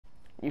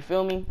You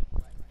feel me?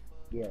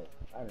 Yeah,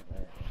 I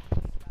understand.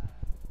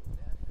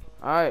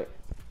 Alright.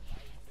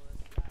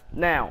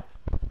 Now,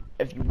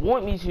 if you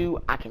want me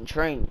to, I can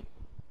train you.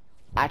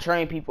 I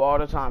train people all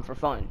the time for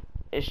fun.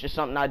 It's just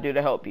something I do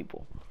to help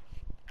people.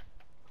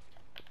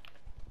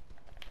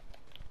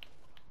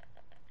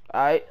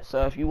 Alright,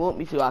 so if you want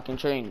me to, I can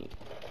train you.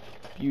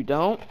 If you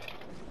don't,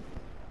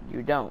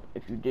 you don't.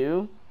 If you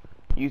do,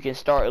 you can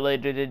start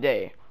later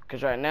today.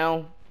 Because right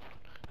now,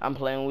 I'm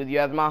playing with you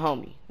as my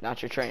homie,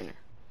 not your trainer.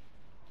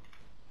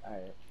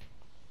 Alright.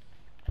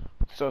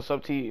 So it's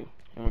up to you.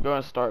 And we're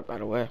going to start, by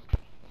the way.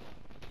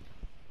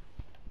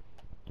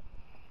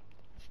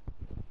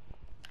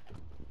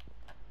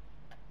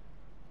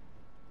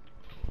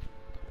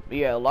 But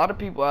yeah, a lot of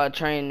people I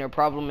train, their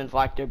problem is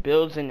like their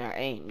builds and their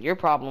aim. Your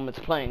problem is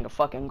playing a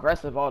fucking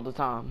aggressive all the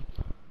time.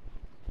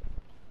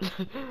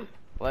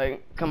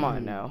 Like, come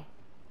on now.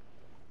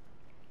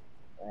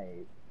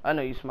 Alright. I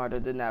know you smarter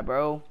than that,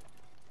 bro.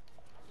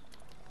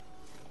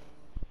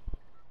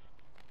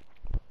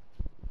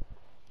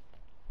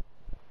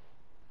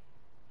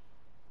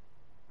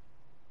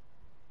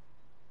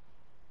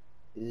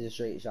 Is it a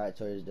straight shot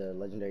towards the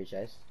legendary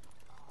chest?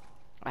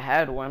 I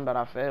had one, but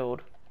I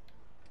failed.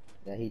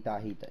 Yeah, he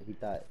thought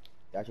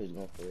Joshua was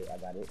going for it. I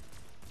got it.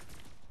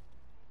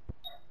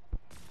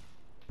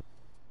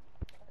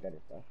 I got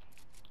it, bro.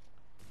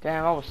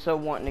 Damn, I was so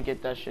wanting to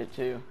get that shit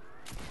too.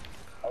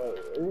 Oh,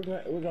 it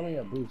was only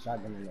a blue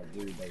shotgun in the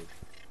blue base.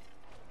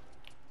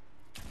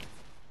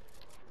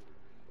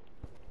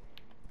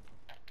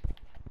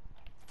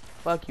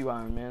 Fuck you,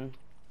 Iron Man.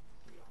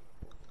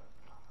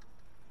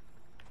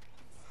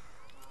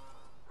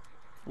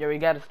 Yeah, we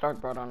got a Stark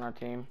brought on our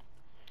team.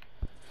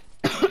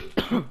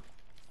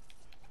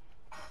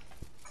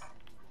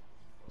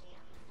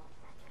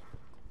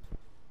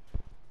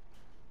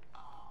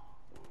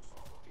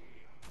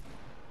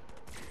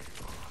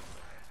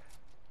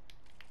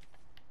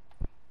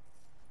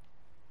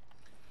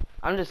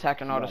 I'm just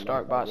hacking all the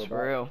Stark bots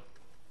for real.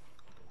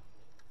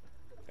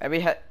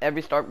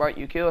 Every Stark bot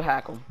you kill,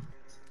 hack them.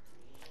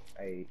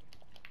 Hey.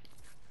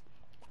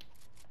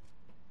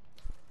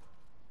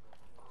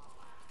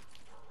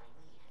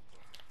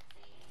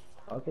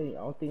 I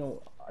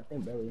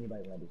think barely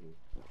anybody got it here.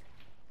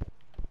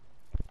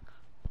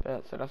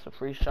 Bet, so that's a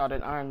free shot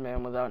at Iron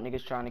Man without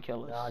niggas trying to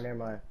kill us. Nah, never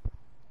mind.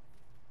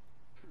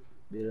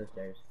 Do those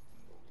stairs.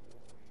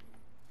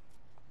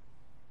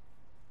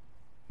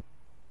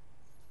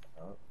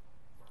 Oh.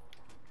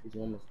 This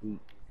one must be.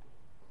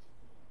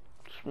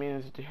 Which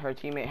means her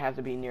teammate has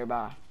to be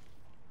nearby.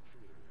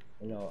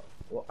 You know,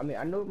 well, I mean,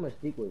 I know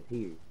Mystique was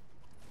here.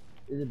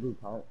 This is a blue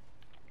pump.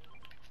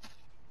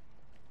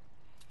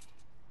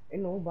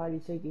 Ain't nobody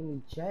taking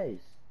me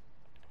chest.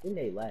 Then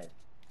they left.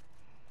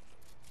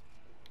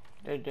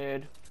 They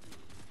did.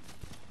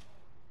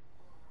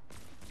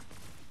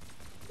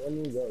 Let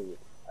me go.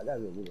 I gotta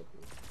go with it.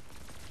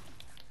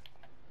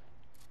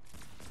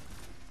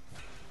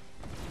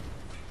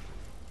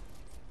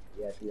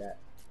 Yeah, see that.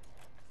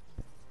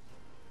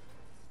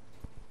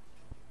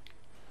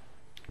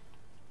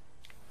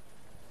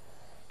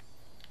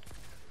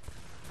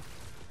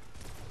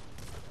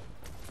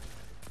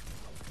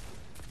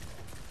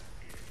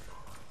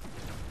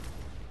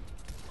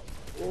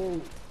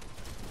 Oh.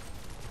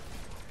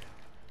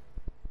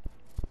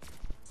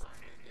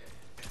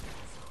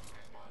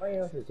 Nobody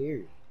else is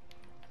here.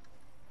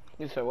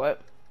 You said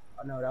what?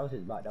 Oh no, that was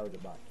his bot. That was a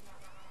bot.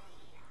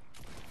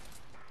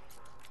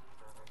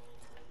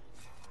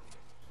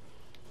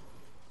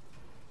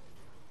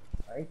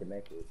 I ain't the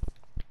message.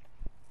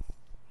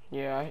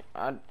 Yeah,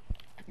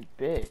 you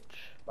bitch.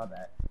 My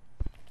bad.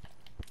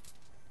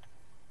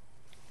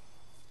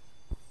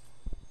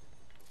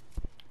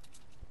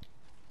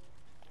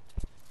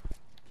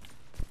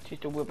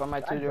 Teach the whip. I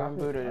might do the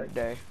Buddha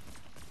today.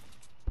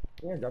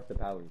 Yeah, drop the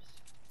powers.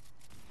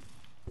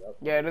 Yep.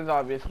 Yeah, it is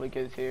obviously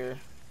kids here.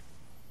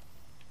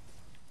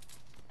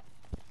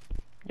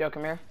 Yo,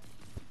 come here.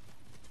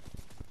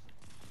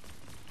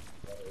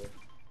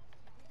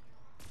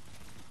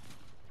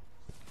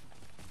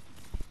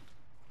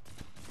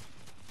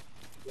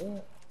 Yeah.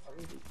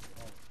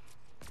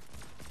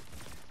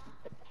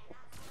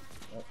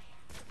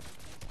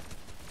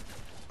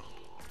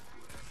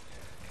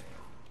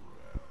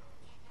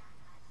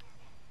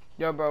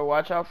 Yo, bro,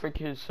 watch out for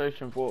kids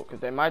searching Vault,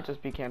 because they might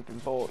just be camping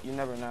Vault. You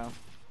never know.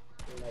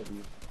 I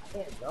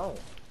can't jump.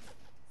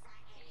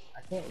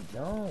 I can't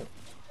jump.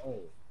 Oh.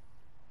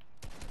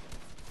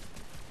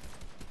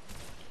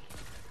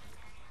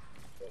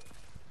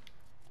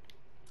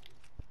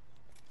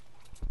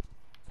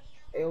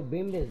 Hey, yo,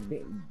 beam this.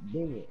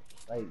 Beam it.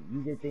 Like,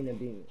 use your thing to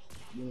beam it.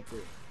 Beam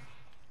it.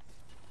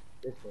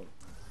 This one.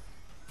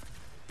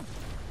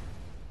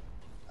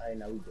 Alright,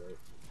 now we good.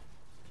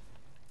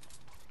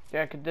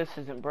 Yeah, because this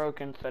isn't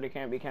broken, so they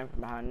can't be camping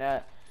behind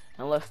that.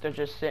 Unless they're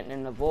just sitting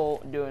in the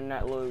Vault doing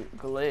that little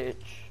glitch.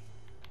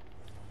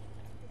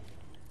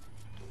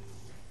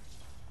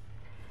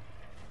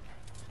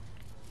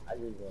 I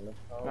just want to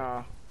pump.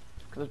 Nah.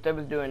 Because if they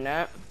was doing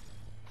that,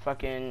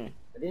 fucking...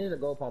 There's a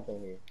gold pump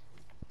in here.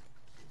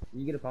 Did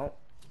you get a pump?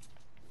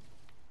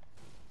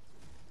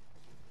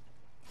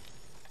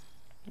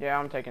 Yeah,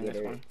 I'm taking Yeah,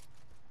 this one.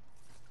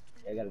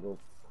 I gotta go.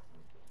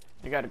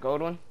 You got a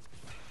gold one?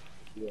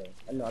 Yeah.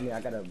 No, I mean, I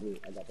got a blue.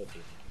 I got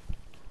purple.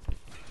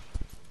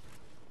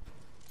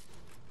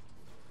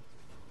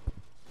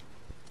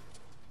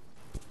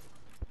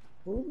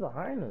 Who's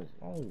behind us?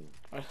 Oh.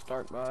 That's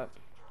Dark Bot.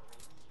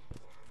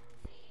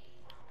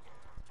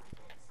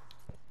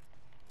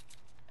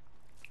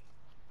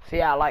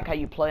 See, I like how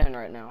you playing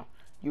right now.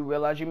 You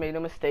realize you made a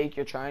mistake.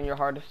 You're trying your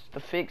hardest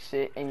to fix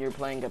it, and you're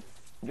playing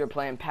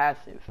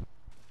passive.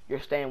 You're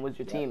staying with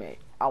your teammate.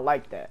 I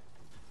like that.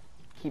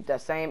 Keep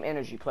that same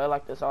energy. Play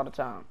like this all the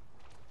time.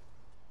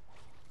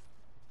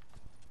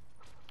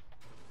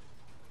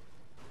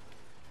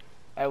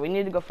 Hey, we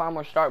need to go find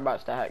more start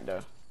bots to hack though.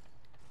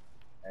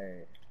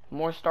 Alright.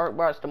 More start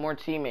bots, the more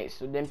teammates,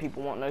 so then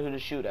people won't know who to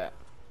shoot at.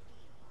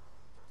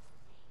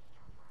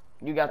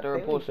 You got the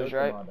repulsors,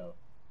 right?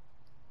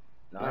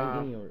 No, Nah.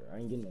 I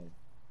ain't getting them.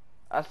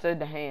 I said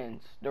the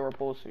hands, the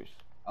repulsors.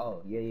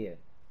 Oh, yeah.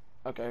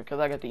 Okay, because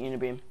I got the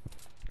unibeam.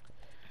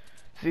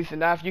 See, so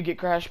now if you get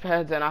crash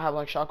pads and I have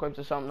like shockwaves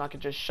or something, I could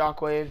just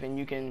shockwave and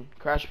you can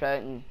crash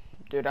pad and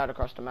do it out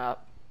across the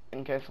map.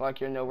 In case like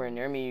you're nowhere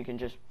near me, you can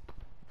just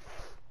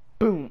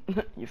boom.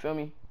 You feel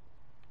me?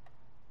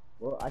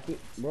 Well, that's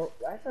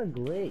a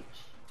glitch.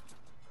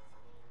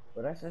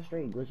 But that's a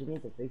straight glitch. You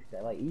need to fix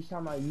that. Like each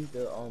time I use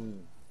the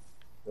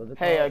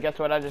Hey, guess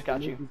what? I just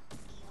got you.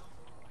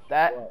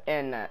 That what?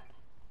 and that.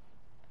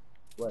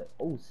 What?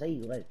 Oh, say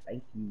less.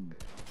 Thank you.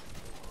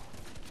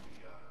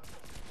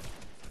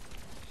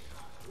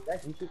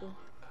 That's you shooting?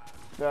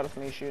 That is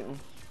me shooting.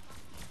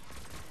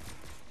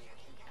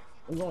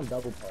 I'm going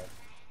double puff.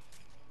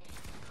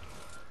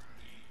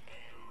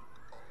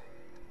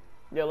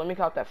 Yo, let me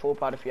cop that full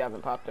pot if you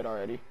haven't popped it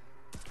already.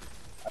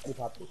 I already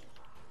popped it.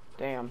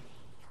 Damn.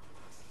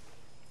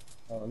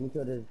 Oh, let me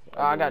kill this.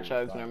 Oh, I got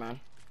chugs, never mind.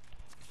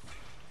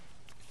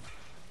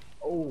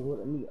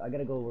 Oh, I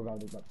gotta go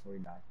revive this up before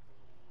he dies.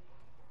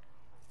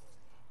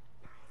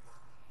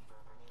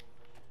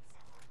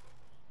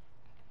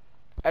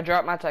 I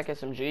dropped my tech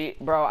SMG.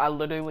 Bro, I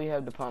literally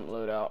have the pump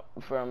loadout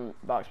from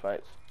box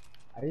fights.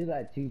 I just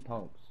got 2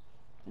 pumps.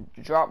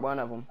 Drop one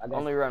of them. I got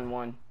Only run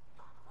one.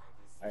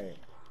 Alright.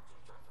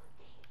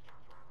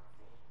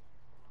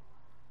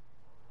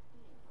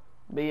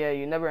 But yeah,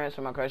 you never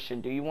answered my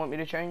question. Do you want me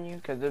to train you?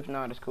 Because if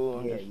not, it's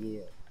cool.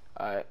 Yeah.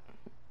 Alright.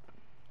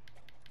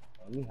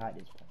 Let me hide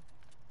this one.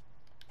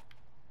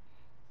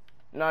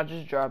 No,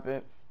 just drop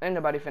it. Ain't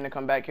nobody finna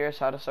come back here.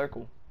 It's out of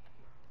circle.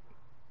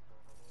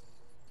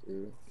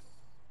 You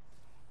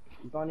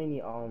found any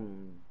what's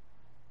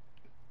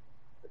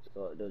it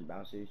called, those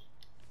bouncers?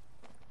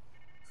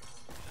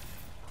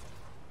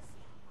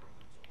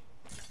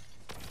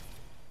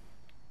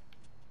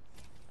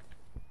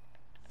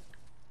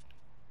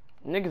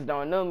 Niggas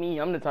don't know me.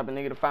 I'm the type of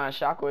nigga to find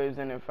shockwaves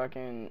in it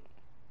fucking.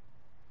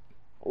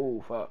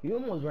 Oh fuck. You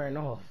almost ran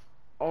off.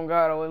 Oh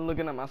god, I wasn't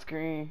looking at my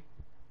screen.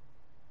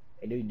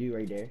 Hey, dude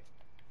right there.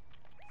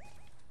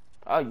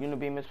 Oh,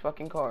 Unibeam his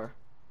fucking car.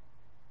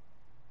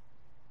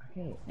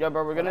 Okay. Yo,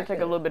 bro, we're gonna take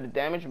a little bit of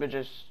damage, but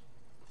just.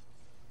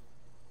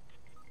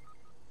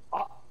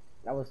 Oh,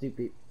 that was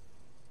stupid.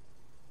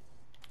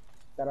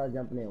 Thought I was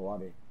jumping in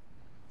water.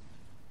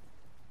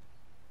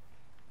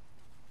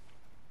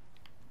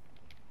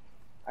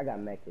 I got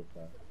mech this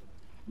time.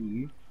 Do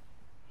you?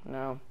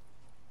 No.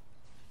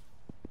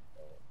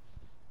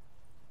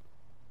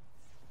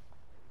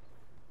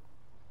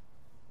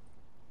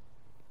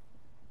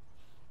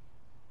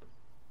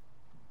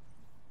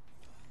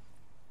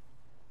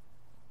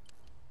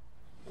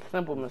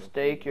 Simple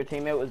mistake. Your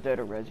teammate was there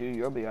to res you.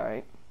 You'll be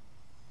alright.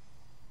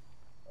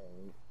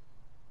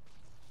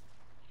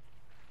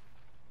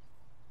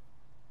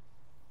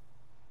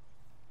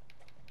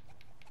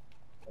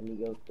 Let me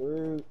go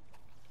through.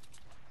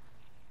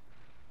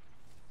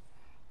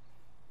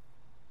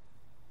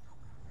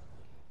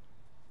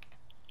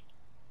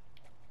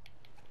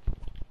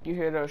 You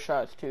hear those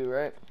shots too,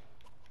 right?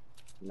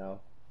 No.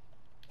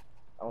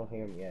 I don't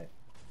hear him yet.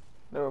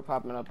 They were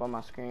popping up on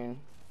my screen.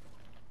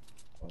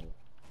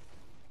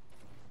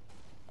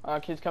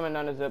 Kids coming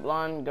down the zip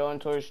line, going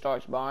towards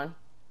Stark's barn.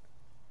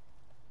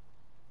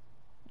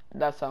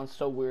 That sounds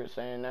so weird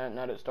saying that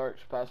now that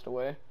Stark's passed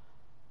away.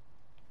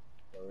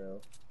 For real.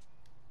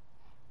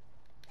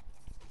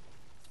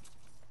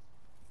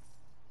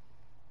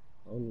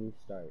 Only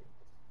Stark.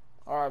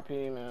 RIP,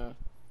 man.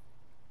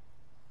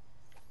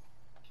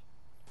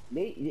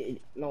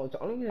 No, it's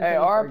only. Hey,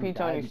 RIP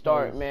Tony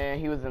Stark, man.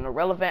 He was an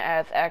irrelevant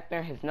ass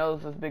actor. His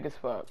nose was big as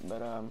fuck. But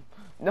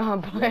no,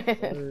 I'm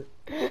playing.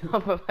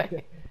 I'm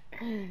playing.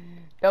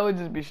 That would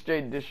just be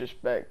straight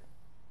disrespect.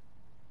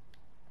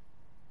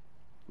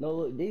 No,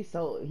 look, he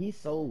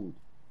sold.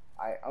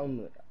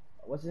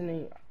 What's his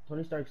name?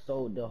 Tony Stark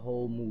sold the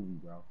whole movie,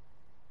 bro.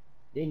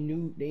 They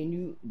knew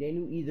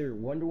either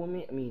Wonder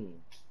Woman,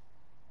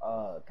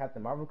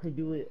 Captain Marvel could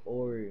do it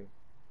or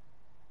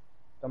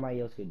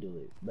somebody else could do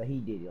it, but he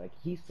did it. Like,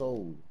 he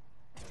sold.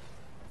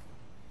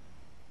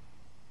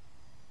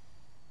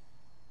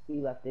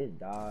 He left his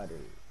daughter.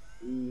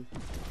 He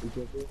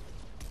took it.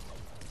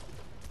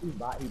 He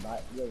bot. You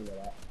already know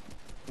that.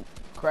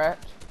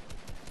 Cracked.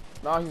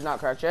 No, he's not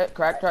cracked yet.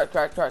 Cracked.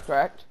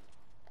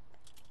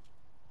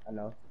 I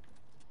know.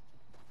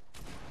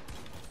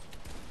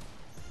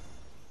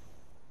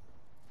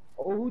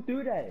 Oh, who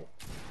threw that?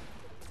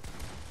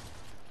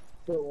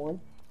 Put one.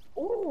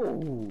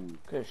 Ooh.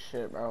 Good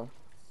shit, bro.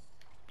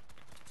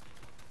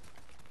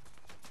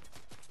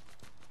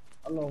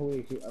 I don't know who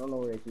they shoot. I don't know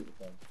where they shoot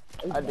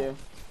from. I do.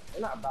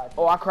 They're not bad.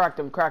 Oh, I cracked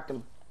him.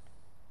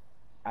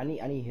 I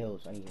need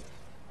heals.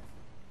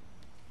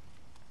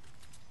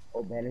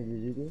 Oh, Banner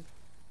Suzuki.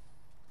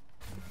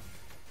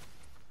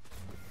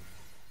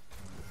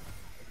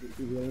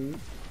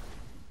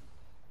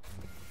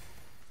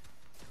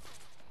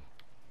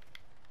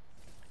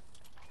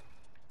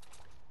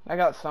 I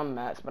got some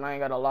mats, but I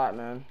ain't got a lot,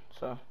 man.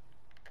 So.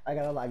 I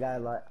got a lot.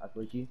 I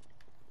switch you.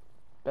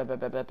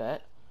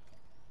 Bet.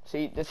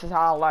 See, this is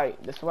how I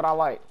like. This is what I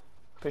like.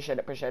 Appreciate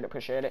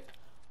it.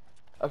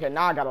 Okay,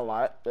 now I got a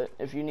lot, but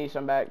if you need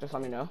some back, just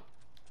let me know.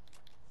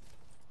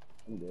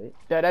 I'm good.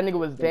 Yeah, that nigga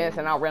was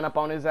dancing. I ran up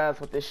on his ass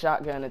with this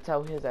shotgun and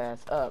towed his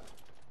ass up.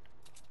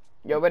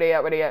 Yo, where they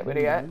at?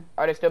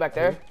 Are they still back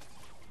there?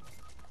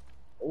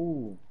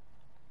 Ooh.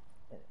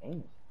 That's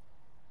aim.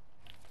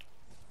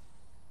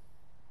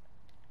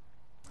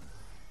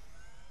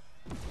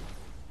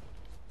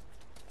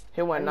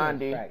 He went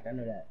 90. I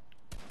know that.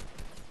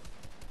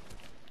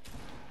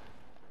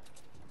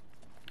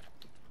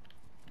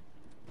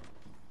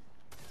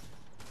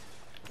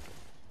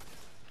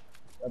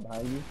 Right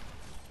behind you.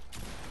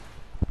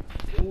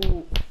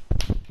 Ooh.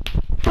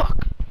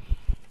 Fuck.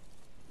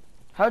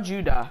 How'd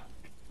you die?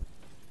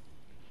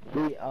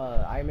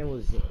 Iron Man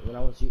was, when I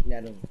was shooting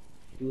at him,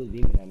 he was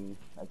beaming at me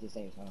at the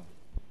same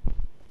time.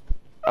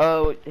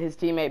 Oh, his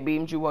teammate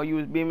beamed you while you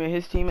was beaming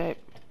his teammate?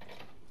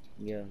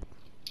 Yeah.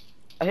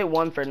 I hit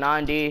one for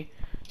 90.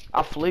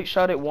 I flick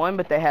shot at one,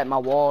 but they had my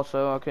wall,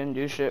 so I couldn't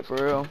do shit for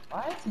real.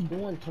 Why is he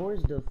going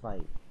towards the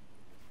fight?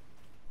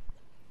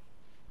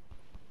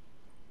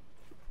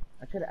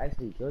 I could have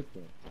actually killed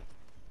him.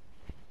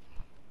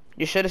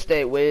 You should have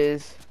stayed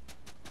Wiz.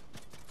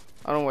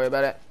 I don't worry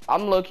about it.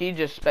 I'm low-key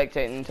just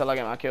spectating until I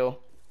get my kill.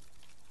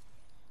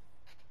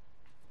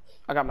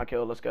 I got my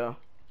kill, let's go.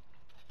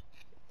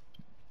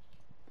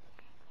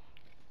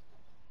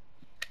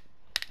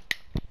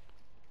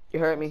 You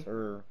heard me?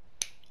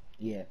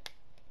 Yeah.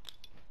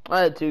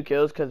 I had 2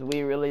 kills because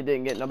we really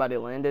didn't get nobody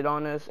landed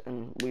on us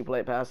and we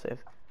played passive.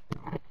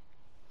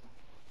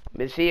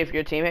 But see, if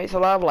your teammate's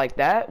alive like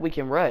that, we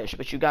can rush,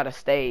 but you gotta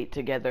stay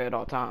together at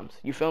all times.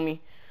 You feel me?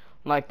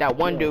 Like that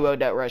one duo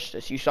that rushed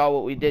us. You saw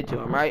what we did to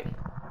him, right?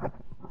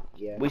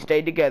 Yeah. We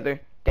stayed together.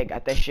 They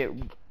got that shit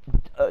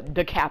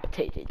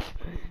decapitated.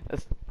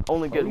 That's the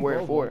only good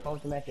word for it.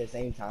 Both them at the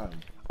same time.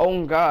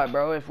 Oh God,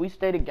 bro. If we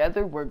stay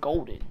together, we're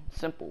golden.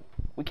 Simple.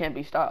 We can't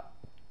be stopped.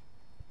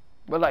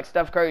 We're like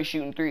Steph Curry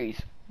shooting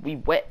threes. We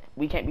wet.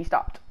 We can't be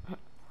stopped.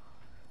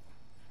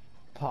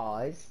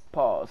 Pause.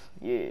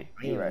 Yeah,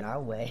 you're right. No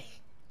way.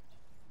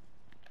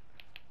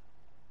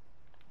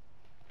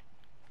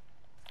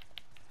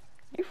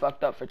 You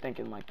fucked up for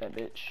thinking like that,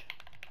 bitch.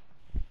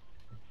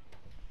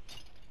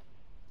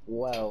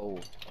 Whoa.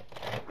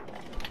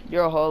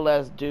 You're a whole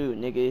ass dude,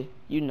 nigga.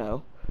 You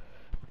know.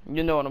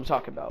 You know what I'm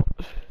talking about.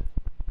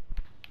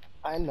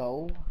 I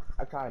know.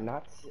 I try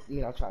not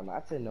to, I try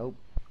not to know.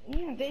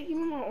 Yeah, they give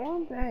me my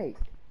arm back.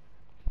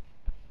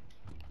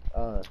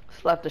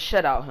 Slap the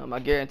shit out of him. I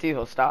guarantee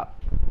he'll stop.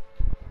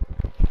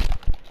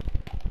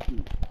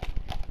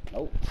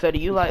 Nope. So do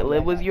you like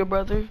live with your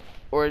brother?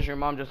 Or is your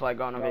mom just like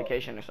gone on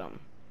vacation or something?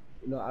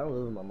 No, I don't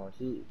live with my mom.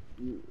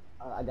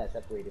 I got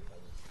separated from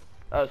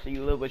her. Oh, so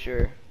you live with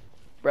your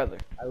brother?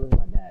 I live with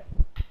my dad.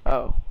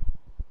 Oh.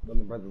 But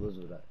my brother lives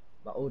with us.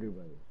 My older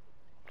brother.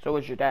 So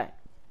what's your dad?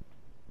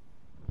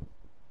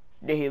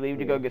 Did he leave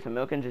to go get some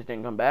milk and just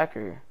didn't come back,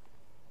 or?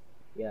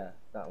 Yeah,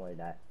 something like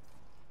that.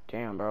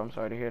 Damn, bro, I'm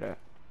sorry to hear that.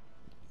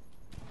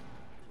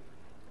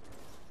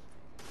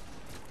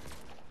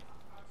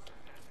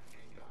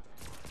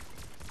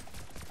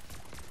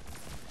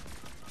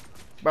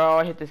 Bro,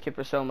 I hit this kid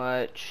for so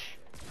much.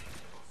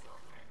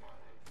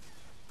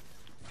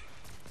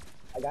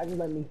 I got you,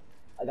 let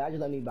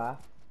me buy.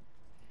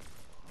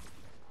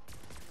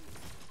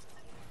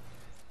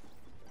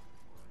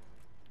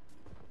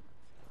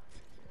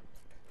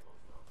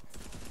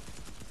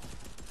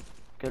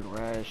 Good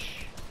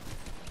rush.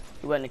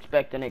 You wasn't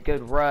expecting it.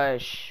 Good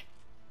rush.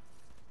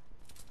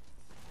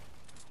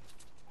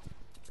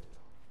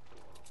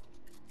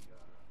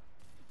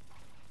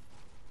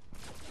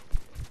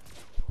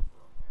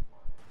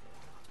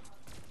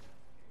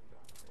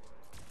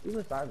 You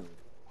can start me.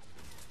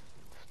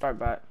 Start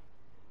back.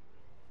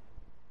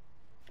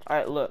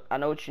 Alright, look. I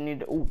know what you need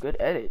to... Ooh, good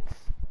edits.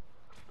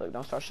 Look,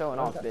 don't start showing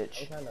off,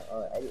 bitch. I'm trying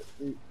to edit.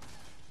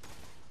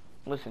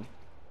 Listen.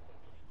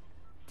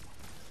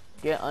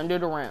 Get under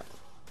the ramp.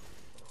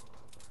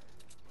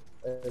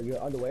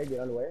 You're underwear? Get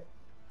underwear?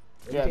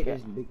 Yeah,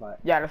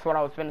 yeah, that's what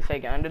I was finna say.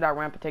 Get under that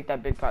ramp and take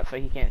that big pot so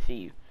he can't see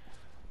you.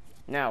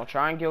 Now,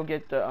 try and go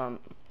get the,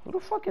 who the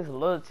fuck is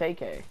Lil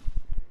TK?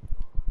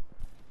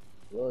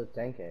 Lil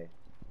 10K.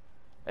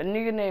 A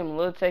nigga named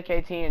Lil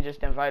TKT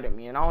just invited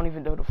me, and I don't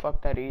even know who the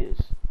fuck that is.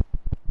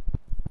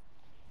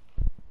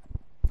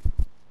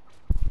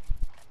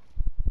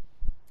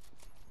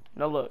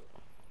 No, look.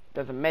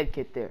 There's a med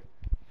kit there.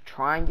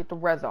 Try and get the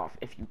res off.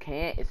 If you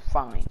can't, it's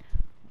fine.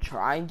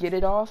 Try and get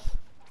it off.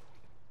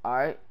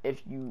 Alright,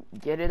 if you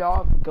get it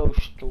off, go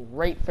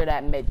straight for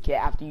that med kit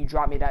after you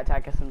drop me that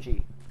TAC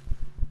SMG.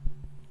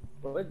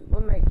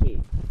 What med kit?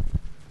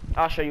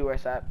 I'll show you where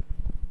it's at.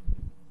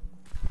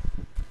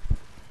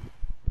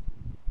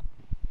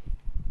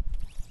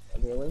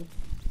 Really?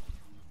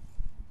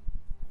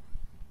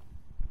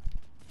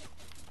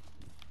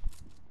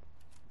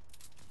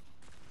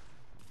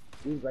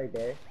 He's right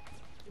there.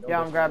 Yeah,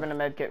 I'm grabbing a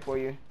med kit for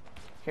you.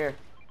 Here.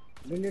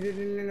 No,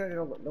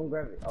 don't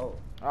grab it. Oh.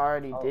 I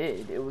already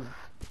did. It was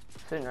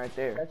sitting right I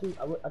there. thought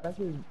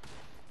you was.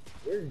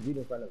 There's a dude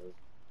in front of us.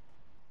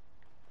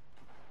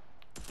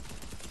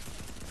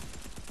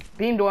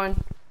 Beamed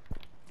one.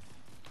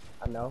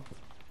 I know.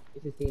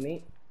 It's his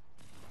teammate.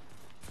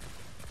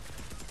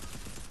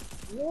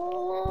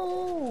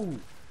 Whoa!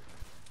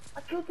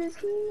 I killed his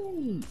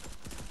teammate.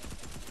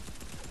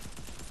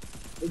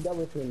 They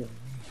double teaming.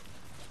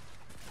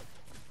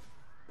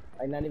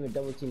 Like not even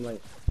double team.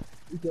 Like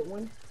you get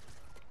one.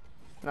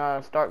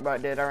 Nah,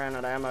 Starkbot did. I ran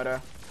out of ammo though.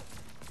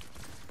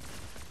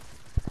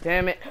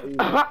 Damn it.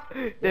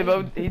 They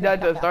both, he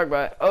died to a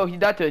Starkbot. Oh, he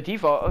died to a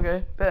default.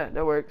 Okay, bet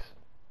that works.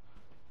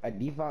 A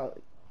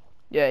default.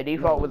 Yeah,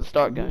 default with a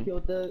Stark gun. You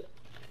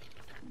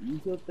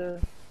killed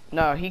the.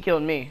 No, he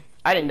killed me.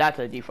 I didn't die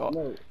to a default.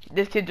 No.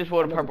 This kid just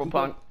wore a No, purple but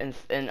punk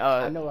and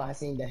I know. I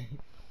seen that.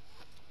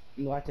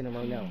 You watching him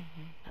right now?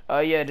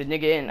 Yeah, the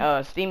nigga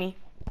in Steamy.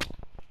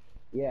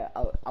 Yeah,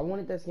 I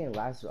wanted that skin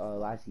last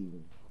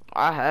season.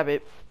 I have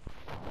it.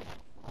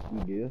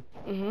 You do?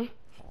 Mhm.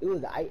 It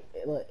was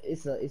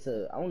it's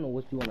a I don't know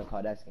what you want to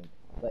call that skin,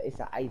 but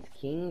it's a Ice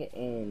King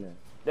and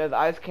There's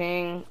Ice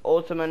King,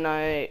 Ultima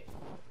Knight,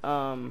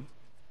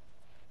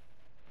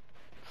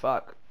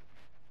 fuck,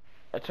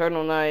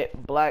 Eternal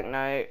Knight, Black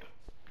Knight.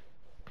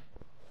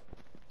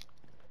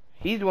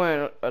 He's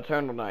wearing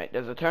Eternal Knight.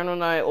 There's Eternal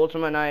Knight,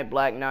 Ultima Knight,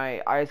 Black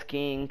Knight, Ice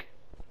King.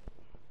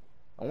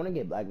 I want to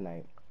get Black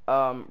Knight.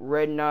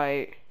 Red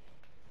Knight.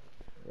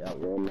 Yeah,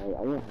 Red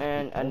Knight.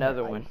 And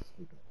another one.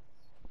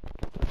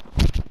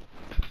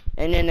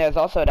 And then there's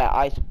also that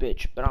ice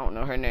bitch, but I don't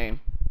know her name.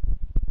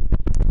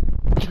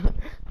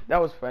 That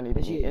was funny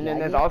to me. And then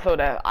there's also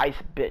that ice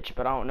bitch,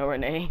 but I don't know her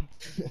name.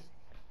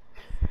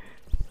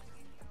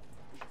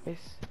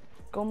 It's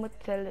gonna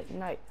tell at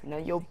night. Now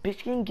your bitch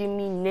can give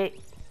me neck.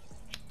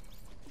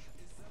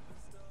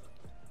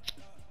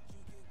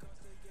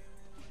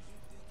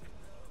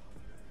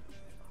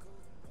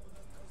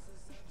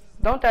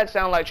 Don't that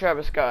sound like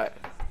Travis Scott?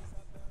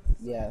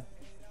 Yeah.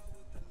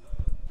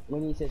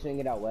 When you said swing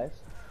it out west?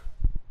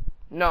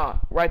 Nah,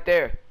 right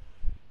there.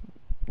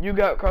 You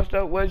got crossed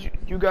out.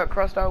 You got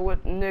crossed out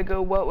with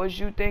nigga? What was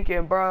you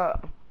thinking,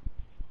 bruh?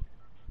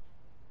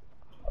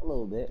 A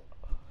little bit.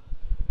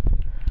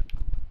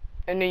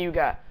 And then you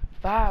got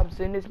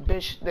vibes in this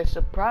bitch. They're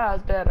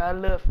surprised that I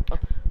left.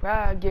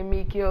 Pride get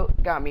me killed.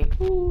 Got me.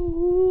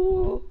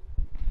 Ooh.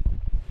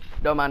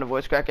 Don't mind the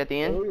voice crack at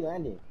the end. Where are we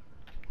landing?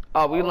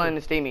 Oh, we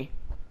landing Steamy.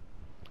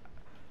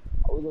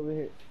 Oh, we over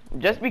here.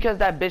 Just because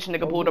that bitch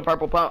nigga pulled a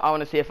purple pump, I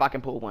want to see if I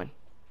can pull one.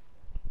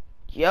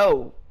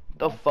 Yo,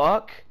 the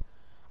fuck?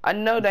 I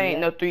know there ain't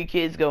no 3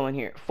 kids going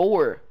here.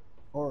 4.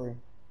 4.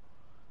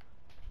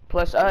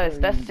 Plus us.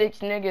 That's 6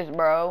 niggas,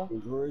 bro.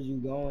 Where is you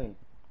going?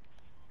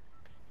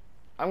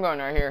 I'm going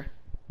right here.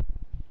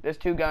 There's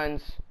 2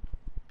 guns.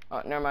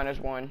 Oh, never mind, there's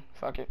 1.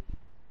 Fuck it.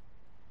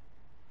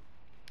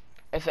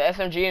 It's an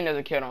SMG and there's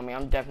a kid on me.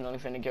 I'm definitely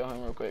finna kill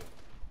him real quick.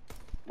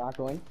 Not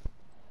going.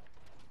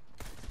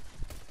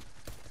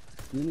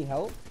 You need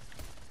help?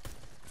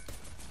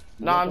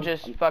 No, I'm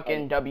just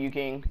fucking W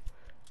King.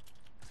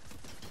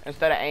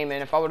 Instead of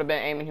aiming. If I would have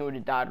been aiming, he would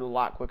have died a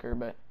lot quicker,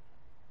 but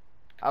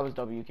I was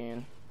W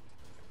King.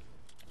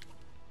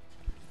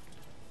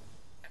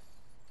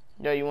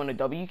 Yo, you want a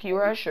W key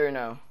rush or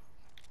no?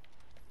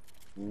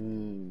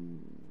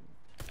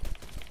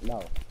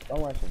 No,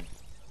 don't rush him.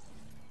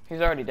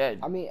 He's already dead.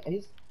 I mean,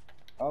 he's.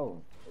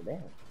 Oh,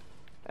 damn.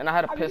 And I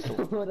had a pistol.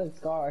 With a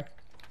scar.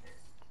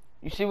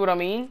 You see what I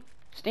mean?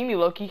 Steamy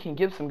Loki can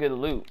give some good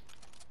loot.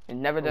 It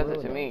never does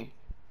it to me.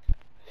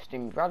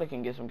 Steamy probably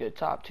can get some good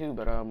top too,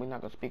 but we're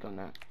not gonna speak on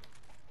that.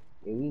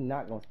 Yeah, we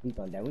not gonna speak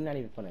on that. We're not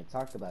even gonna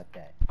talk about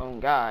that. Oh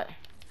God,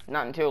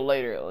 not until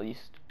later at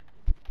least.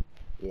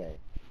 Yeah.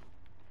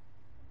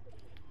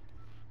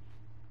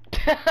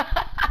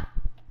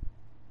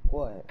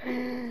 What?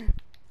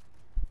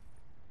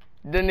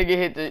 That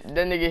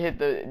nigga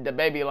hit the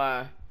baby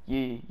line.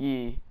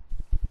 Yeah.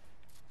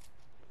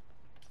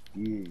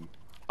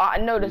 I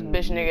know this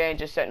bitch nigga ain't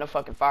just setting a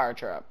fucking fire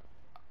trap.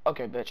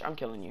 Okay, bitch, I'm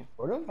killing you.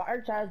 Or them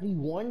fire traps be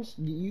once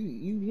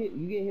you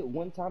get hit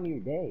one time you're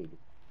dead.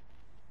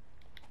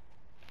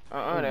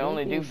 They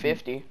only do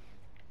 50.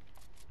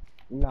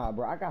 Nah,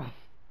 bro, I got.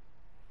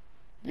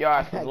 Your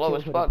ass is low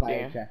as fuck,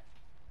 then.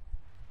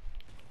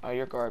 Oh,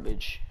 you're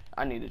garbage.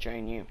 I need to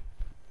train you.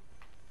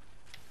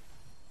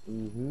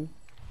 Mm-hmm.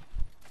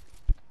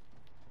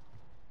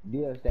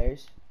 Dude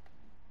upstairs.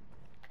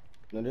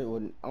 No, there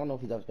wouldn't. I don't know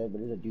if he's upstairs, but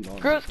there's a dude on.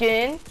 Groot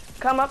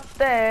come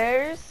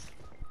upstairs.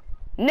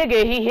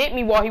 Nigga, he hit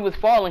me while he was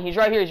falling. He's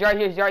right here. He's right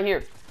here. He's right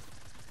here.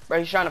 Bro,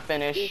 he's trying to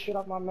finish. Get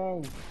off my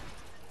man.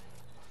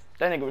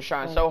 That nigga was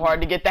trying so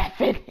hard to get that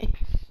finish.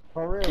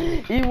 For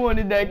real. He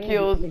wanted that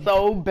kill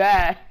so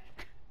bad.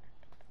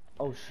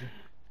 Oh shit.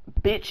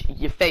 Bitch,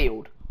 you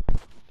failed.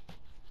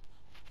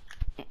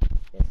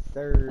 Yes,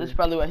 sir. This is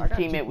probably what his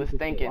teammate was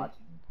thinking.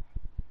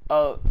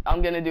 Oh,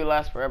 I'm gonna do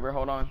last forever.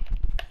 Hold on.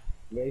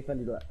 Yeah, you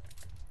finna do that.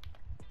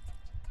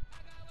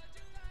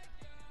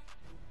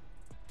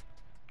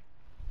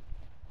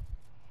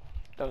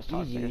 That was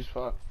toxic as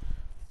fuck.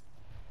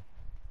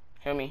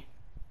 Heal me.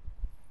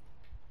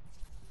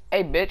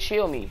 Hey, bitch,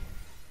 heal me.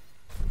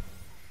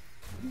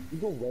 You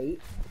go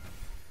wait.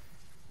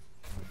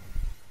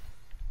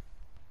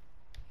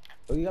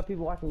 Oh, you got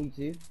people watching you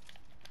too?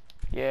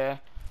 Yeah.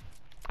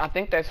 I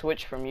think they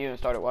switched from you and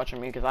started watching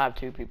me because I have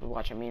 2 people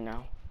watching me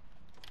now.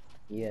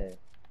 Yeah.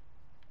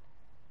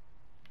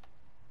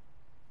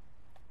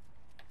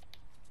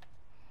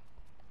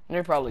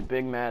 They're probably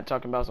big mad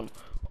talking about some,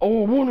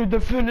 oh, I wanted to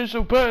finish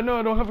so bad, now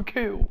I don't have a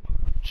kill.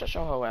 Shut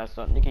your whole ass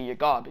up, nigga, you're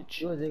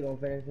garbage. You wasn't gonna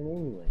finish him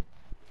anyway.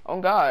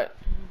 Oh God.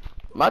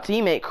 My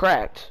teammate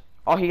cracked.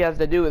 All he has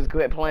to do is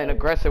quit playing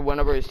aggressive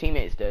whenever his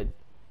teammates did.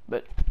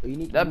 But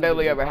that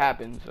barely ever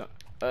happens.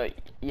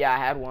 Yeah, I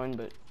had one,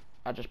 but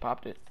I just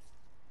popped it.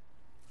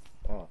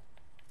 Oh.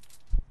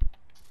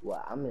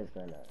 Well, I'm just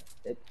gonna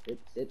sip.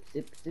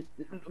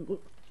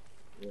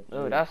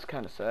 Oh, that's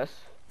kind of sus.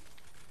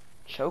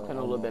 Choking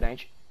a little bit,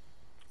 ain't you?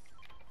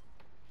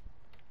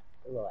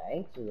 A little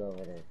anxious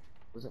over there.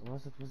 What's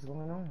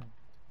going on?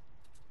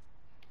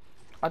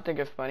 I think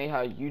it's funny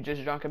how you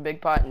just drunk a big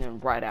pot and then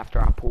right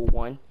after I pull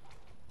one.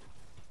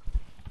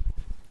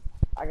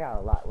 I got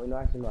a lot. Wait, no,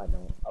 actually, no, I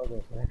don't. I was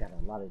gonna say I got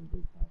a lot of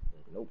big pots,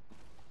 but nope.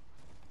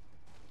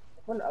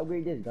 I want to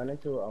upgrade this gun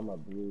into a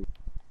blue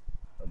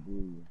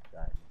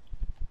shot.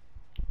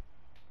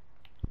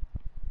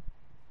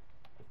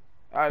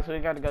 Alright, so we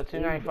gotta go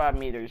 295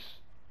 meters.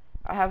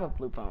 I have a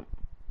blue pump.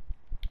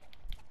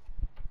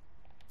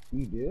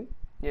 You do?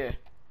 Yeah.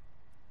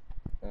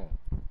 Oh.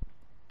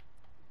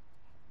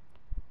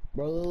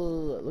 Bro,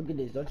 look at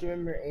this. Don't you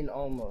remember in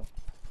Kev?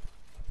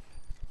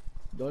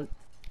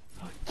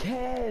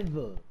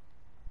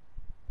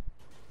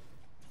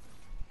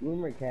 You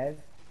remember Kev?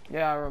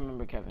 Yeah, I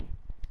remember Kevin.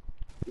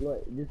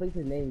 Look, this like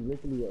his name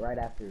literally right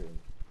after him.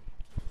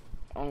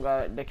 Oh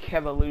God, the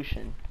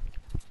Kevolution.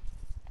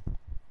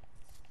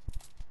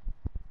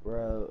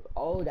 Bro,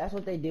 oh, that's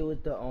what they did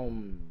with the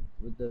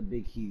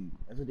big cube.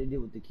 That's what they did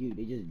with the cube.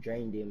 They just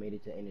drained it and made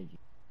it to energy.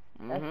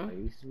 That's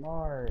pretty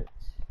smart.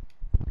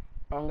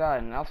 Oh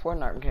God, now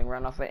Fortnite can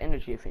run off that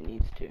energy if it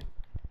needs to. Yep.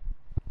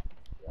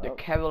 The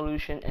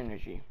Kevolution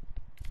energy.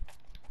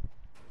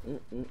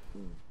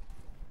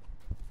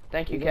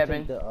 Thank you,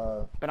 Kevin.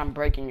 But I'm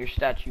breaking your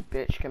statue,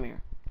 bitch. Come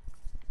here.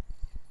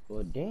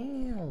 Well,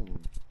 damn.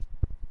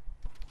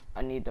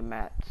 I need the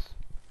mats.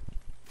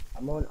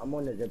 I'm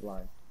on the zip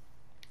line.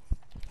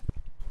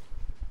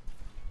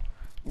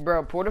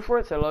 Bro, Porta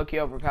Forts are low-key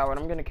overpowered.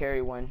 I'm gonna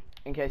carry one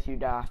in case you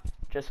die,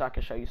 just so I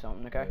can show you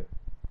something, okay? Right.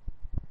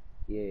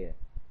 Yeah.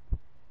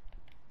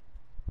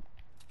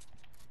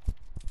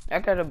 I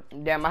got a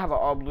damn. I have an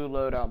all blue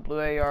loadout: blue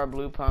AR,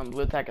 blue pump,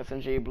 blue attack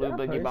SMG, blue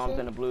boogie bombs,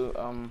 and a blue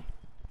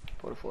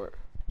Porta Fort.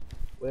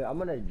 Wait, I'm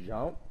gonna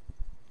jump.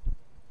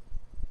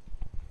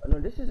 Oh, no,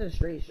 this is a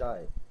straight shot.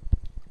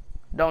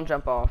 Don't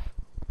jump off.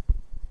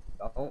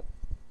 Don't.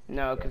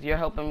 No, cause you're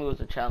helping me with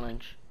the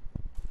challenge,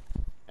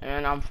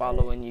 and I'm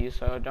following you,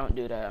 so don't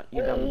do that.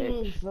 You dumb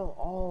bitch. Fell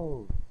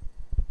off.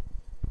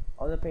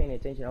 I wasn't paying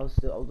attention. I was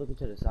looking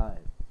to the side.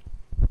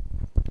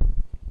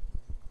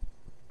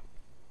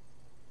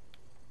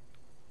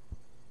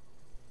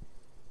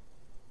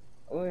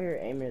 I'm over here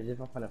aiming as if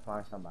I'm gonna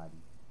find somebody.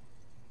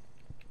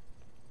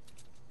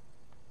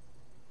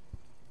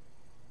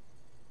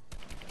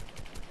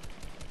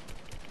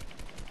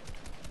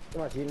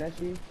 Am I shooting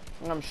at you?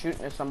 I'm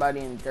shooting at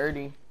somebody in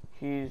dirty.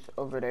 He's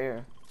over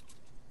there.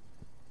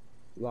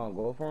 You wanna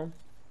go for him?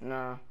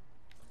 Nah.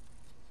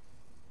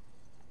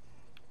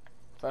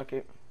 Fuck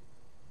it.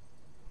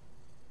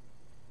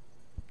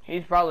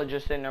 He's probably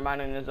just sitting there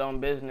minding his own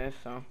business,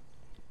 so.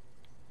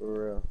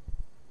 For real.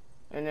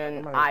 And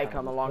then I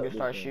come along and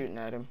start shooting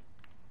at him.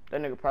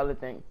 That nigga probably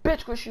think,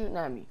 bitch, quit shooting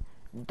at me.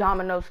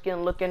 Domino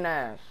skin looking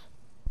ass.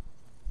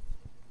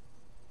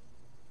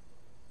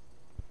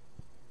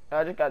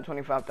 I just got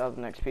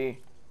 25,000 XP.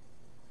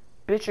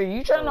 Bitch, are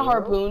you trying to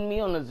harpoon me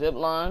on the zip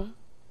line?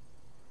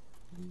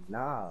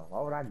 Nah,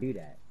 why would I do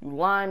that? You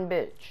lying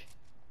bitch.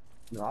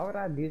 No, why would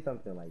I do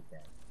something like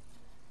that?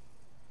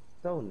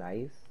 So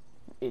nice.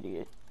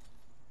 Idiot.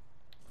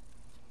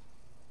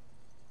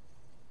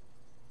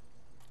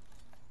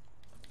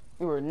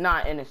 You were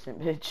not innocent,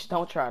 bitch.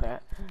 Don't try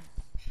that.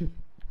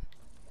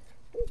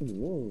 What do you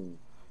mean?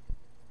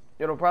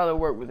 It'll probably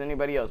work with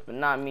anybody else, but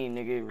not me,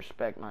 nigga.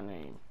 Respect my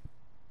name.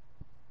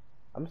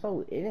 I'm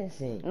so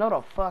innocent. No,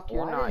 the fuck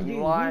you're Why not. is You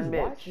you lying who's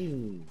bitch.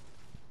 watching me?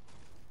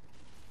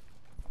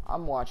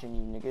 I'm watching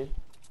you, nigga.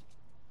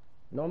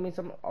 No, I mean,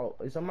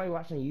 is somebody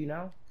watching you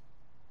now?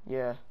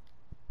 Yeah.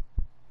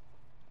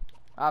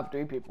 I have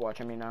 3 people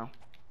watching me now.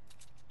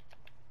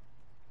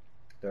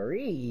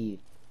 3?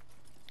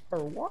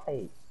 For what?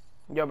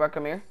 Yo, bro,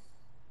 come here.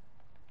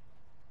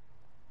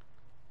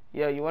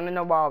 Yo, you wanna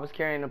know why I was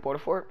carrying the porta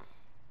fort?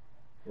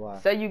 Why?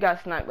 Say you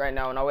got sniped right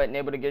now and I wasn't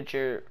able to get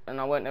your,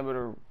 and I wasn't able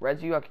to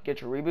res you, I could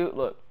get your reboot.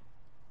 Look.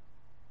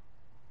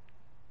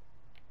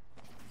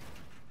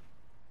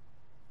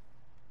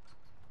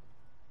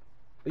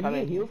 You Come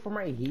get in. healed from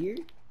right here?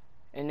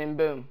 And then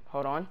boom.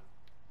 Hold on.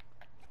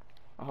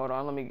 Hold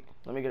on, let me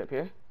get up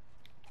here.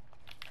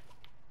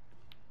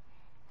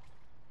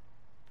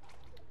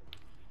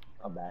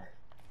 I'm bad.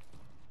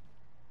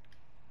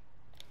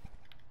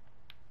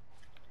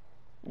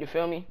 You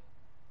feel me?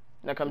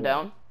 Now come Yeah.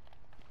 down.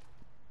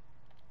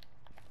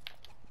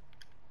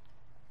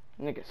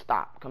 Nigga,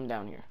 stop. Come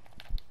down here.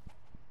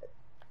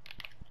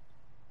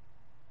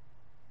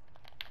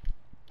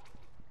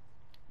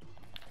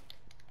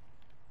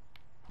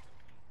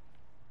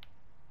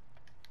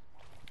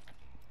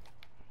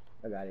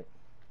 I got it.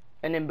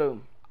 And then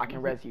boom. I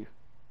can res you.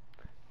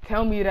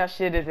 Tell me that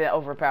shit isn't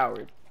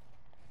overpowered.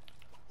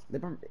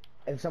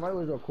 If somebody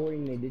was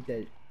recording, they did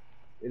that.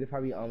 They'd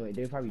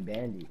probably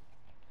banned it.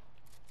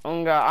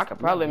 Oh God, I could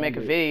probably Not make a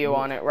banned it. video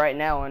on it right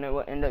now and it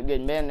will end up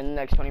getting banned in the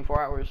next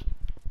 24 hours.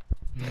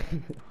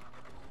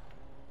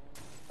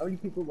 How many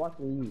people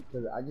watching you?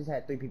 Because I just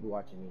had 3 people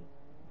watching me.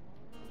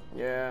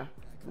 Yeah.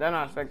 They're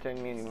not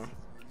spectating me anymore.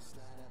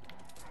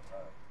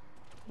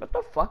 What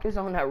the fuck is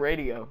on that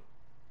radio?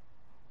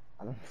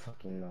 I don't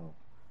fucking know.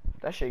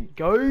 That shit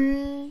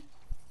gay.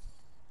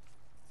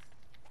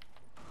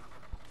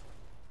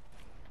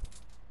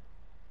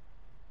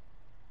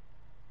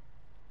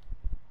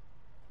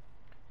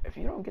 If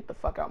you don't get the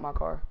fuck out my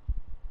car,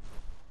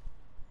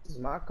 This is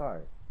my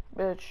car.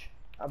 bitch.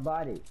 I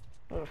bought it.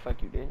 No the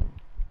fuck you didn't.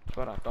 That's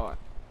what I thought.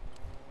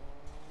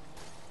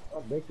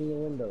 I'm breaking your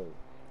window.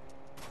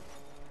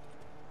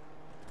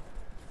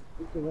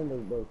 Fix your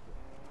windows broken.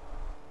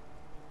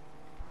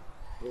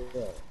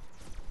 Yeah.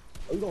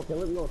 Oh, you gonna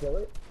kill it? You gonna kill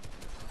it?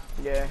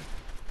 Yeah.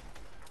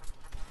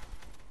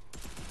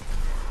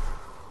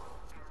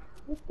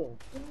 What the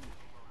fuck?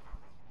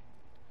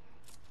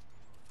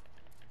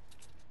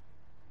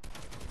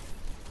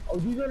 Oh,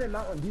 he's on that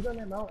mountain. He's on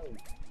that mountain.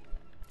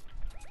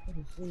 I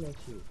haven't seen that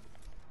shit.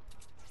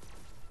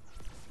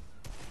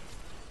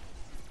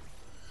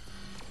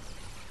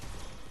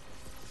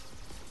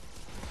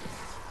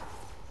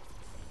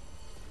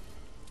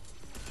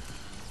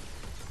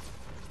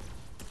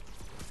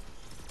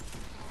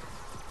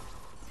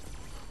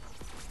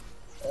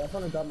 Hey, I'm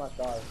trying to drop my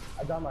star.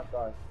 I dropped my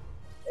star.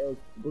 Hey,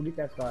 go get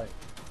that star.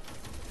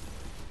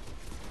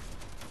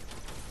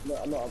 No,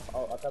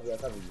 I'll cover you. I'll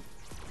cover you.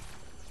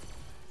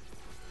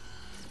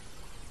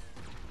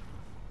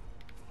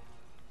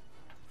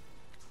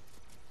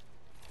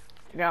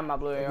 You got my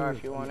blue AR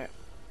if you want it.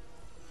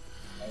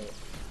 Hey,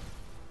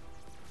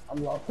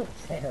 I'm lost as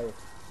hell.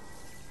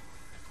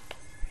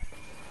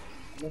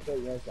 I'm gonna show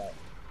you one shot.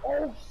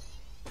 Oh!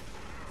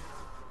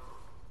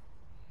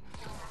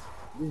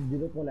 This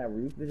dude up on that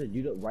roof. There's a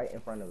dude up right in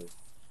front of us.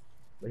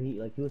 But he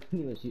wasn't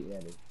even shooting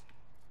at us.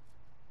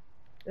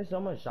 There's so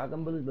much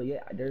shotgun bullets, but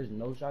yeah, there's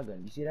no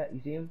shotgun. You see that?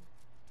 You see him?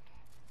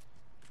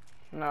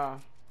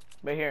 No.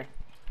 But here.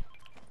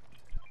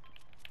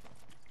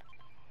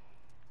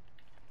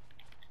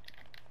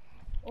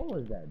 What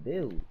was that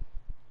build?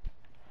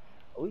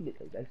 Oh, we did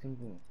the exact same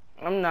thing.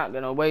 I'm not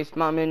gonna waste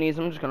my minis.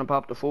 I'm just gonna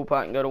pop the full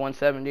pot and go to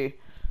 170.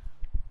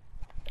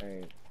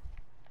 Alright.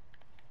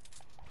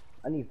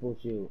 I need full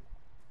shield.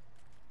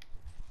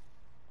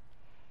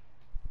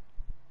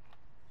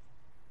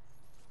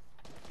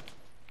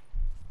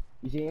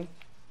 You see him?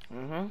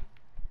 Mm-hmm.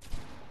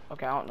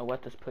 Okay, I don't know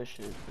what this push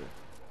is, but...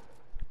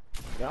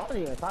 Yeah, I wasn't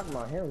even talking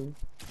about him.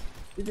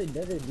 This is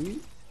another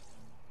dude.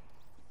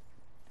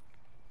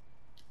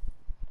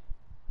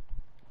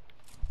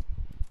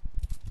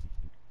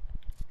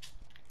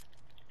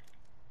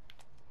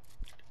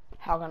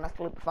 How can I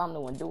sleep if I'm the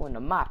one doing the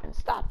mopping?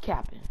 Stop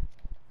capping.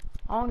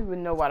 I don't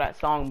even know why that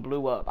song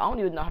blew up. I don't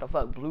even know how the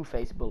fuck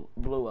Blueface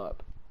blew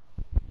up.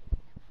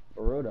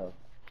 For real though.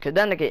 Cause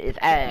that nigga is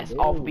ass, Dude.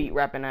 offbeat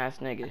rapping ass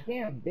nigga. I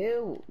can't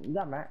build. You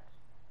got max?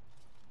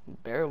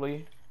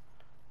 Barely.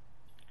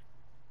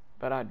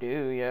 But I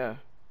do, yeah.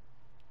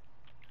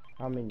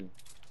 How many?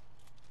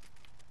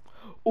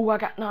 Oh, I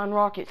got 9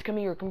 rockets. Come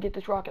here, come get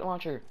this rocket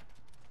launcher.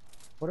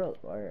 What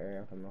up?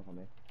 Alright, I'm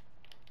coming.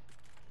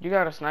 You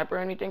got a sniper or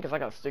anything? Cause I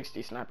got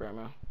 60 sniper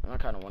ammo. And I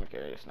kinda wanna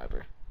carry a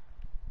sniper.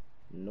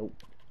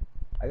 Nope.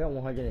 I got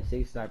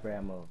 106 sniper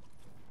ammo.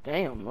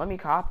 Damn, let me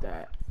cop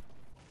that.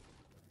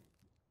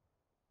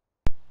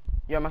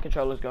 Yeah, my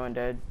controller's going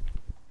dead.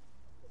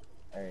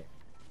 Alright.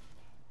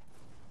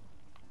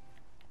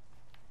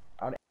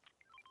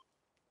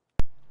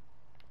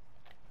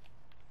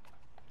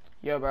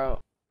 Yo, bro.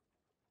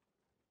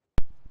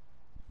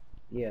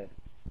 Yeah.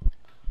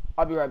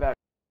 I'll be right back.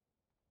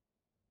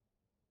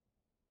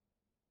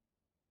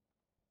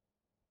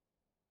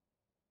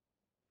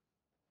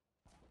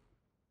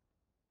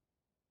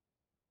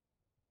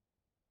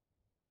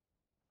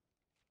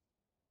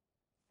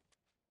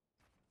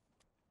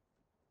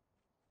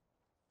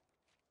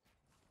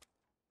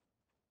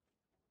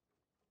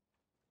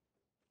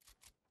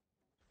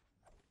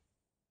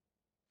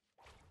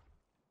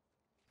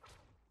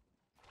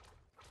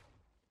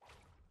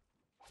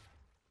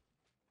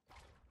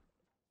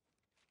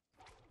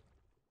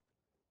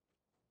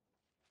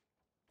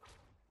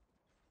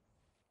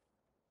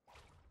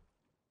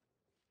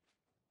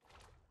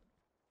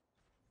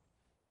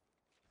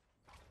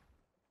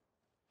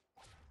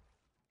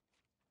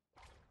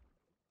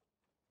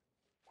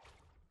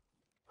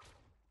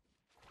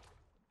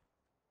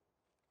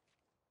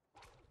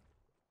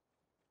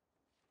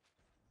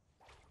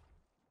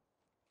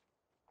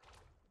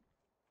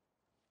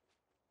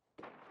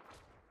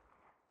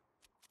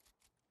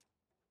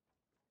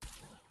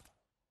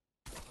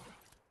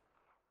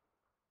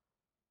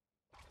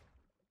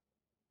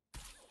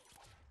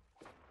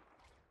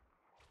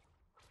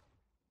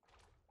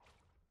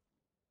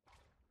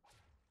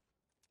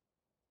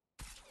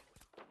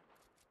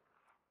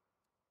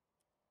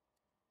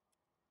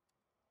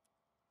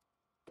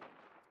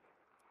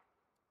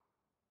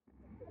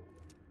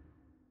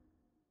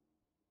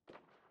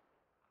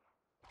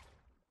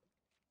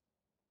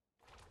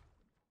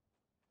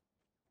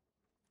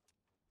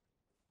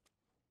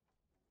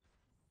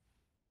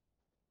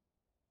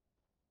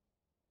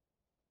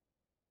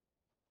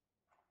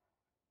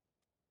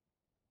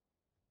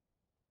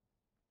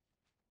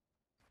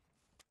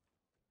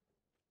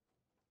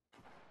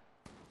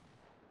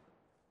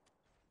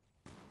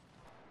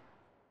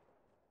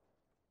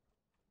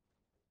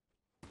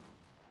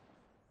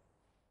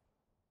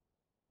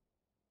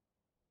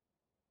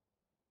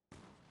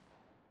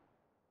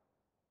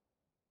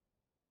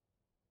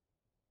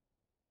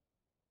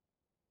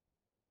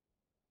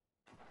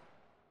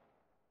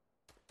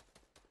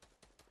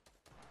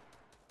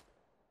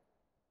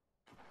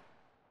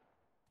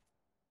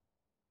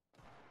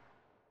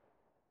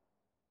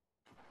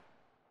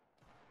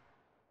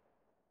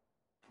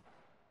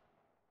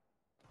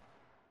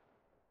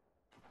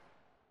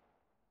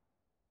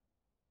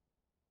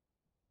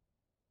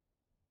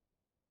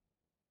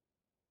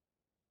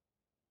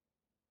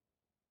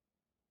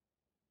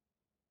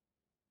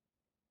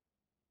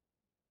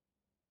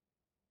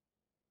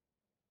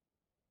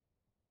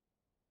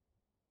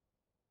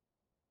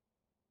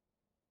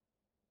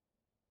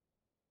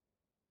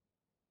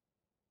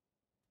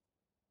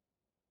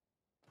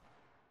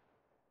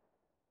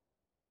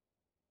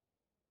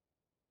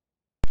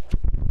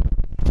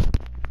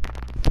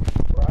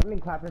 Bro, I've been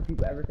clapping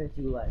people ever since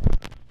you left.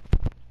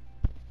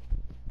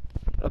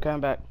 Okay,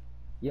 I'm back.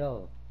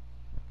 Yo,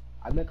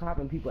 I've been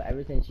clapping people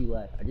ever since you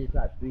left. I just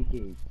got 3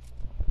 kills.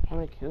 How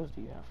many kills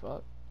do you have?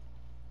 Fuck.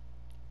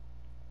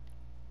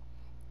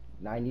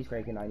 90s,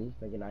 cranking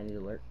 90s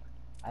alert.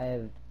 I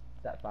have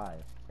that 5.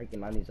 Cranking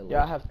 90s alert.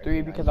 Yeah, I have 3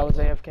 cranking because 90s I was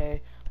alert. AFK.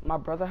 My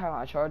brother had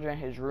my charger in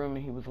his room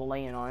and he was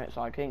laying on it,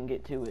 so I couldn't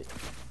get to it.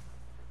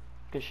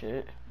 Good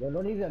shit. Yo,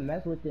 don't even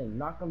mess with him.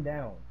 Knock him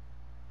down.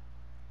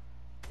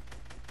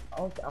 I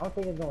don't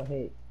think it's gonna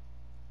hit.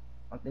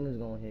 I don't think it's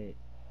gonna hit.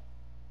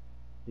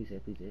 Please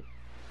hit, please hit.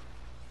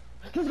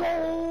 Let's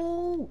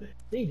go!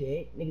 They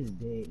dead. Niggas is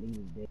dead. Niggas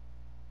is dead.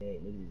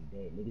 Niggas is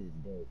dead. Niggas is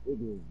dead.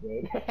 Niggas is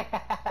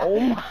dead. Oh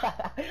my.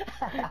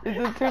 It's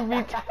a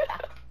 2v2.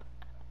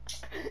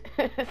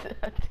 It's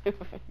a 2v2.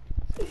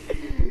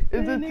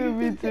 It's a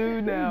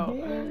 2v2 now.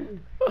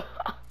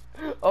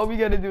 All we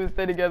gotta do is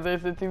stay together.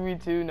 It's a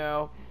 2v2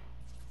 now.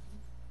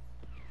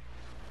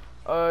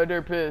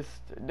 They're pissed.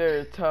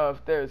 They're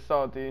tough. They're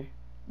salty.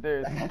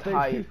 They're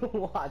tight.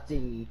 People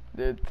watching me.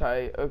 They're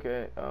tight.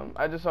 Okay.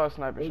 I just saw a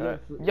sniper They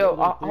shot. got Yo,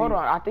 got hold 3.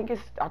 on. I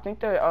think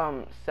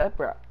they're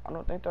separate. I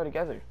don't think they're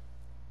together.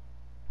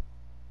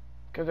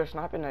 Cause they're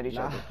sniping at each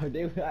Nah, other.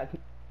 they got.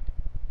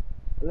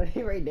 Look,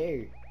 he right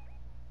there.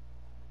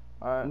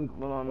 Alright.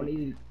 Well, One of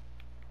these-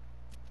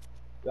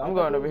 Yo, I I'm thought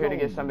going they over was here to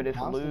gonna get some of this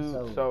bounce loot.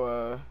 themselves.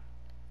 So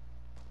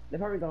They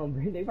probably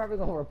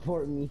gonna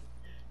report me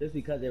just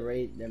because they're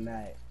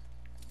mad.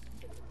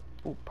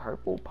 ooh,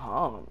 purple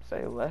palm.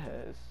 Say less.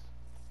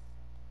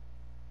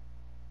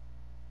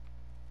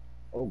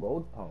 Oh,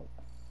 gold pump.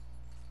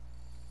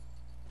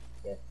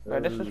 Yes,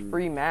 Bro, this is sir.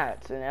 free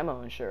mats and ammo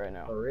and shit right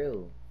now. For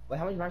real. Wait,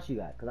 how much mats you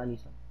got? Cause I need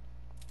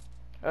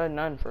some.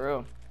 None for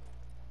real.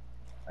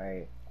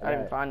 Alright. I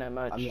didn't find that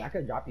much. I mean, I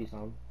could drop you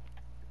some.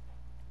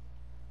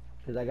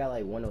 Cause I got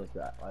like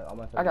 103. Like all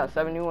my stuff I got is-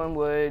 71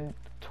 wood,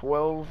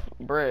 12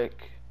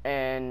 brick,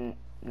 and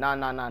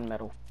 999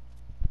 metal.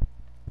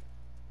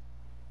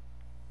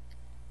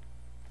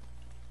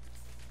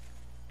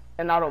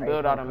 And I don't Alright,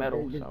 build out of so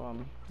metal, just- so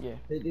yeah.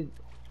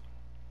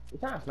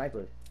 It's not a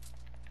sniper.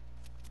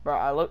 Bro,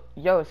 I look.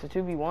 Yo, it's a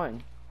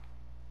 2v1.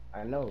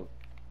 I know.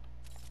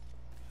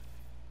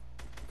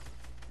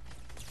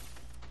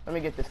 Let me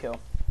get this kill.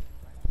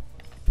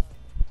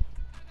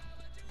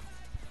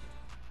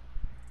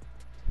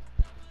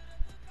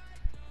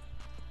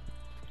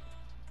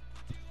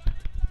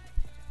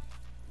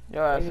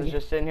 Your ass is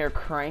just sitting here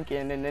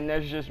cranking, and then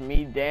there's just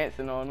me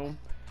dancing on them.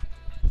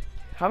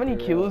 How many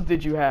kills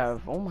did you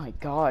have? Oh my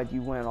god,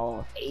 you went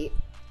off. 8.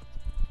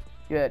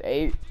 You had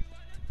 8?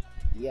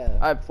 Yeah.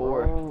 I had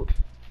 4. Bro.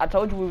 I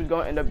told you we was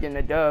going to end up getting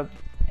a dub.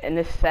 And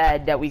it's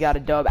sad that we got a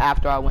dub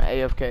after I went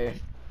AFK.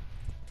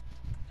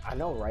 I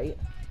know, right?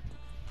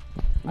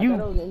 You. I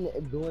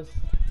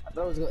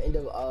thought it was gonna end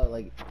up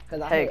like.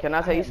 Hey, can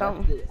I tell you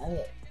something?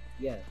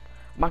 Yeah.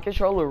 My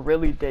controller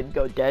really did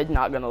go dead.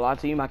 Not gonna lie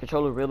to you, my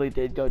controller really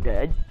did go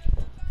dead.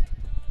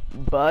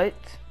 But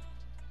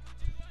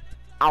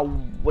I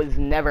was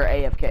never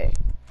AFK.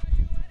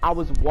 I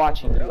was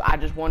watching you. I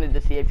just wanted to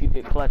see if you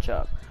could clutch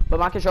up. But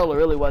my controller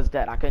really was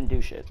dead. I couldn't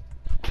do shit.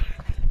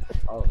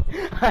 Oh.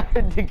 I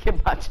had to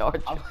get my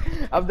charger.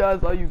 After I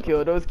saw you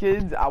kill those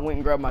kids, I went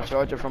and grabbed my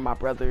charger from my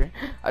brother.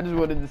 I just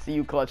wanted to see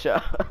you clutch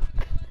up.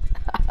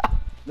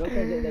 No,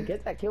 because the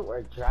kids that killed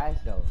were trash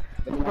though.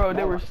 Bro,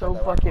 they were so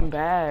fucking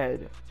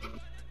bad.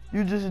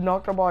 You just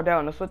knocked the ball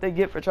down. That's what they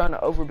get for trying to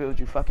overbuild,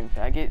 you fucking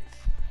faggots.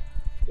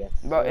 Yes.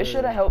 Bro, it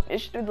should have helped. It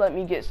should let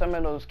me get some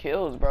of those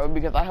kills, bro,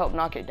 because I helped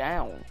knock it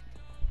down.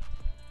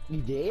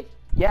 You did?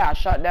 Yeah, I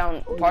shot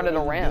down part of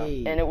the you ramp,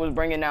 did. and it was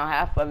bringing down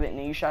half of it, and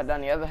then you shot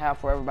down the other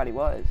half where everybody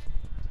was.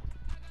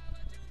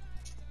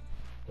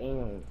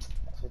 Damn,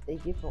 that's what they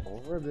get for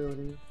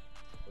overbuilding.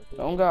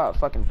 Don't got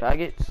fucking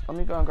faggots. Let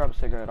me go and grab a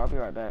cigarette. I'll be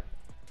right back.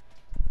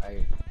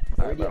 Alright.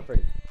 Alright, Already bro.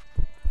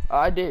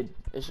 I did.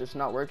 It's just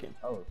not working.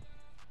 Oh.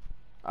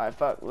 Alright,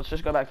 fuck. Let's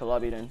just go back to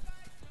lobby then.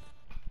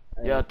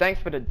 Alright. Yo,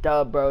 thanks for the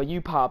dub, bro.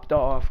 You popped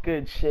off.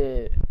 Good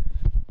shit.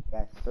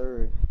 Yes,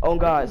 sir. Oh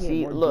God, I'm see,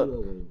 getting look,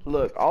 more duos.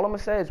 look. All I'm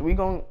gonna say is we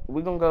gonna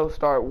go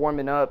start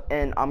warming up,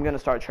 and I'm gonna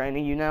start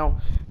training you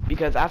now,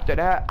 because after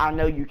that, I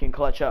know you can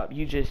clutch up.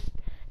 You just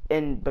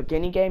in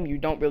beginning game, you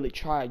don't really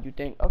try. You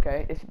think,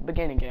 okay, it's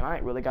beginning game. I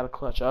ain't really gotta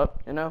clutch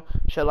up, you know,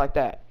 shit like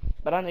that.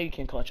 But I know you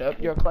can clutch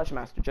up. You're a clutch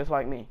master, just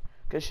like me.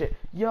 Good shit.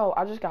 Yo,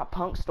 I just got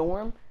Punk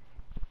Storm,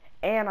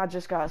 and I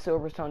just got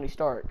Silver's Tony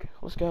Stark.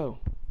 Let's go.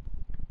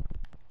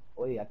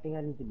 Wait, I think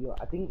I need to be on.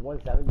 I think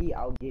 170.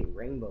 I'll get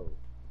Rainbow.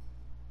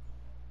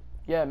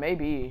 Yeah,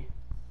 maybe.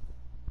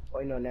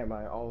 Wait, no, never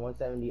mind. On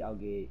 170, I'll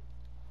get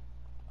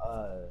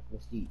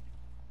Mystique.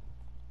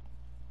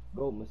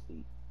 Gold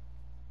Mystique.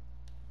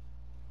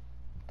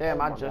 Damn,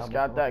 Oh I my just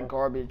God, got that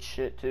garbage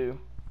shit too.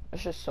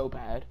 It's just so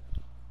bad.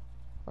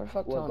 Where the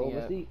fuck What, Tony Gold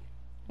at? Mystique?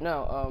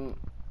 No,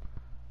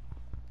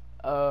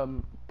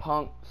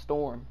 Punk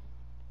Storm.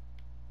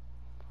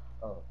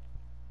 Oh.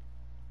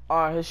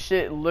 His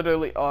shit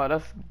literally,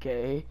 that's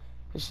gay.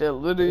 His shit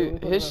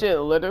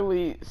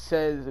literally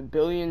says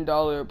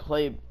billionaire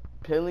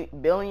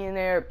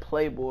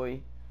playboy,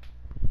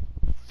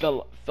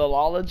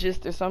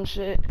 philologist or some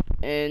shit,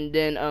 and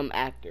then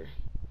actor.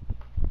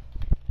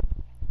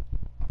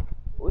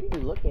 What are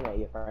you looking at?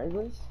 Your friends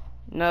list?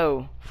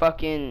 No,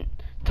 fucking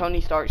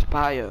Tony Stark's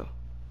bio.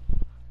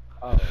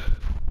 Oh.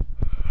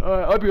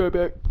 Alright, I'll be right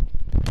back.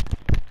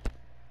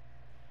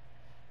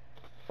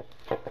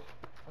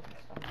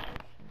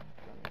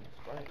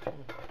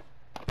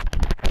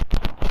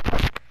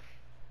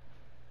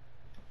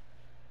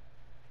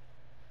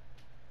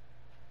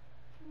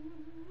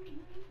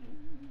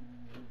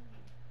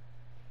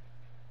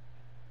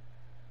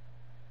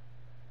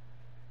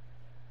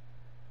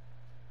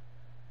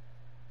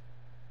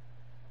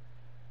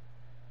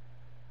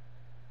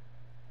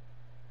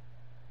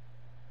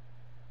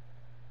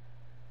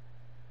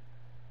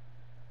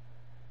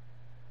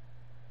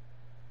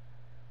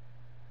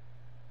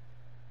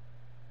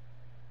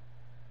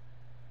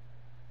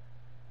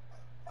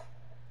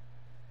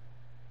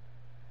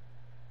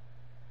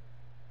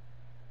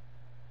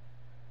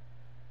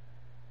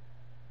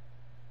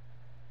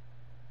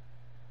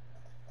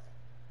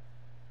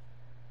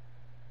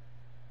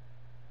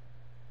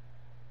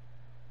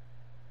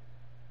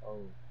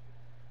 Oh.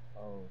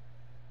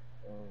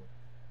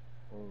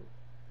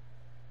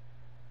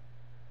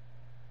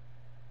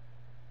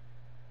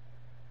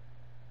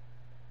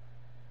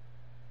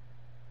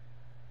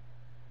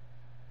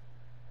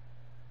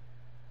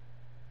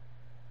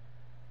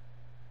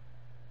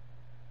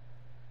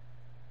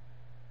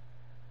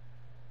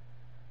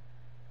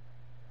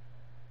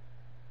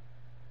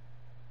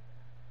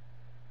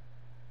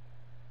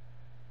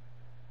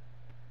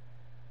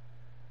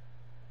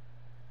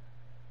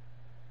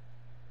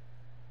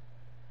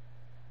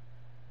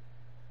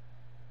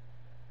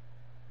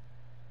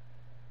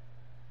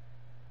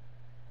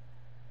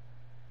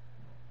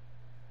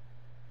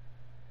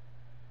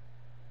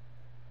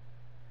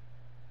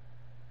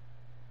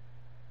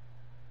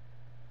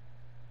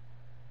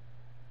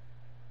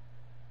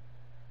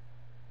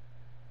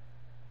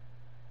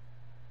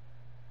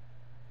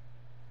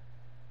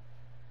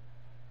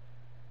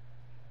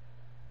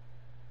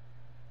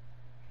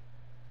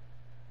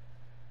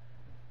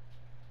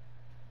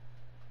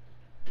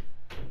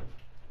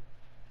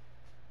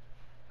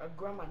 I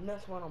grab my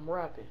nuts when I'm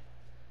rapping.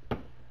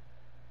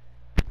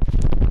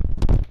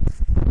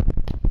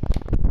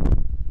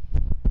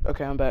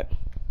 Okay, I'm back.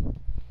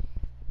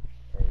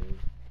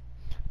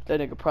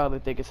 That nigga probably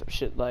thinking some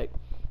shit like,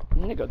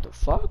 Nigga, the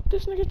fuck?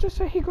 This nigga just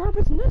said he grabbed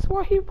his nuts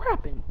while he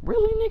rapping.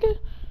 Really,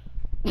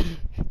 nigga?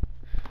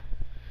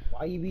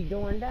 Why you be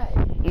doing that?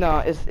 No,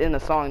 it's in the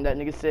song that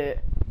nigga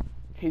said.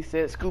 He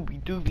said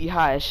Scooby Doo be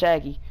high as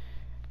Shaggy.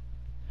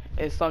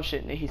 And some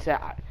shit that he said,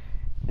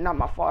 not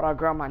my fault I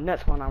grab my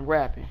nuts when I'm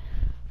rapping.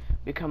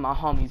 Because my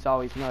homies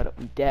always know that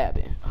we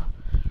dabbing.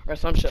 Or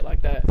some shit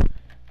like that.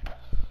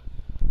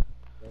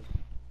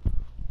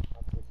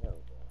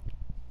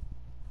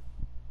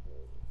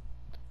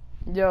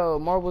 Yo,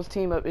 Marvel's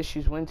team up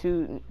issues win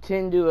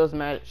 10 duos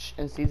match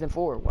in season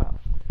 4. Wow.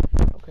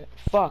 Okay.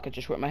 Fuck, I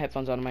just ripped my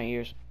headphones out of my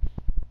ears.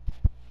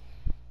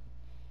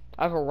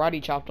 I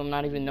karate chopped them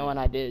not even knowing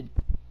I did.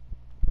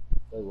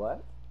 Wait,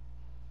 what?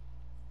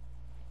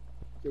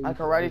 I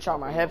karate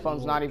chopped my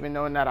headphones not even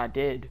knowing that I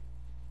did.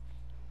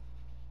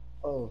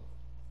 Oh.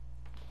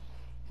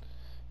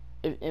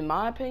 In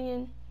my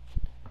opinion,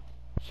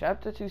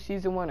 Chapter 2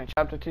 Season 1 and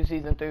Chapter 2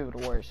 Season 3 were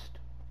the worst.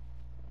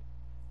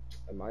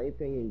 In my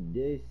opinion,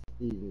 this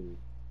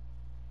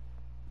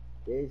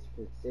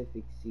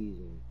specific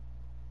season.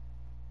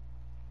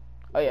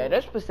 Oh yeah,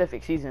 this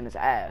specific season is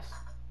ass.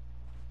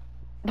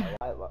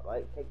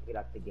 Why take it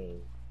out the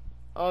game?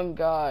 Oh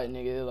god,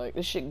 nigga, like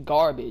this shit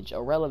garbage,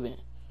 irrelevant.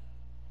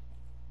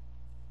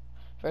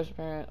 First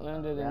appearance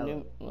landed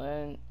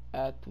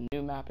at the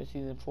new map in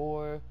season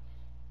 4.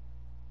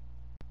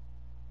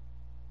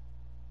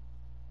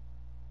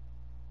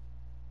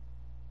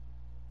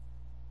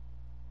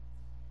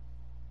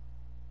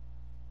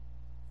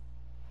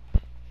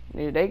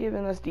 Dude, they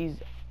giving us these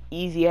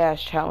easy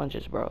ass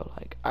challenges, bro.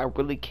 Like, I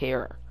really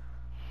care.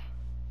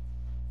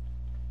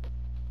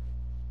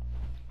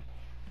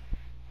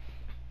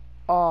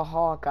 Oh,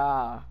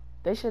 Hawkeye.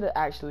 They should have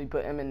actually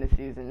put him in the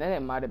season. Then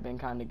it might have been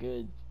kind of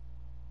good.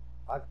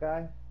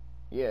 Hawkeye?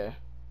 Yeah.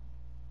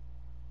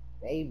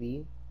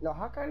 Maybe. No,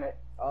 Hawkeye.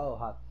 Oh,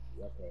 Hawkeye.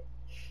 Okay.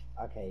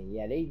 Okay.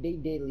 Yeah, they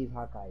did leave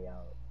Hawkeye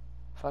out.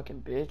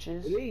 Fucking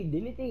bitches.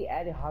 Didn't they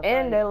add Hawkeye?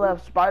 And they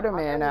left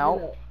Spider-Man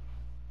out.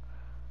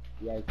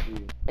 Yeah,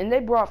 true. And they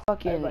brought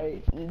fucking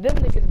them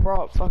niggas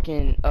brought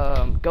fucking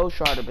Ghost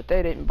Rider, but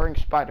they didn't bring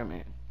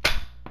Spider-Man.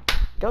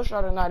 Ghost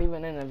Rider not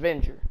even an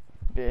Avenger,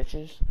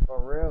 bitches. For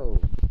real.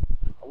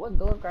 What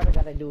Ghost Rider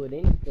gotta do with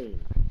anything?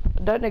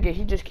 That nigga,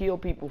 he just kill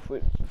people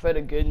for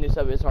the goodness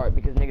of his heart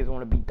because niggas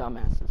want to be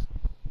dumbasses.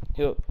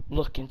 He'll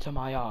look into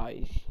my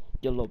eyes,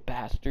 you little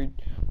bastard.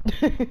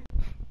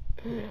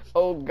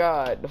 Oh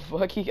god, the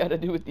fuck he gotta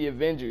do with the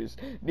Avengers?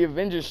 The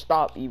Avengers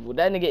stop evil.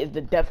 That nigga is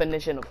the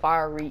definition of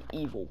fiery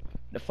evil.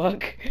 The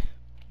fuck?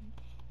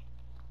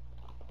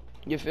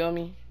 You feel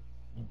me?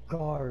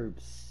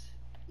 Garbs.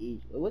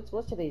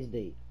 What's today's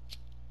date?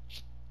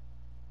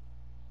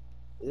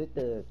 Is it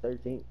the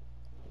 13th?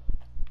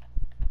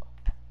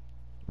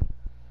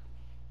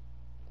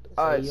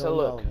 Alright, so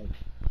look.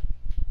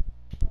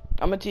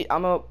 I'm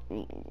gonna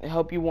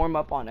help you warm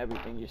up on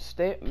everything. Your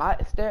stare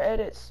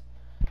edits,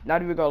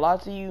 not even gonna lie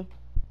to you,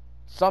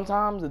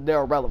 sometimes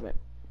they're irrelevant,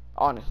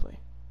 honestly.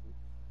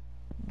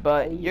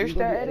 But your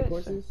stare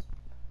edits,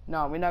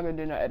 no, we're not gonna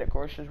do no edit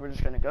courses. We're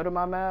just gonna go to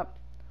my map,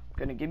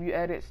 gonna give you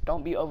edits.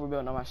 Don't be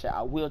overbuilding on my shit.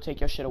 I will take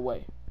your shit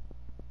away.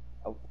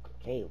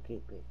 Okay.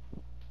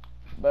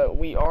 But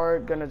we are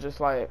gonna just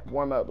like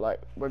warm up.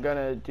 Like we're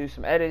gonna do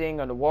some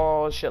editing on the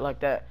walls, shit like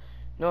that.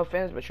 No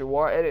offense, but your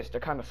wall edits, they're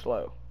kind of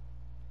slow.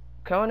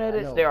 Cone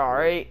edits, they're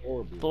alright.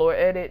 Floor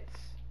edits,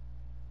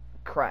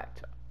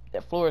 cracked. The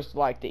floor is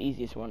like the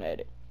easiest one to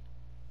edit.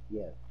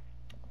 Yeah.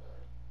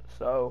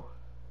 So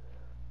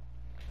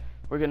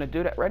we're gonna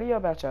do that. Ready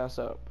up at y'all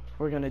up.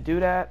 We're gonna do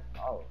that.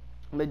 Oh.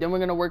 But then we're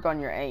gonna work on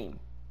your aim.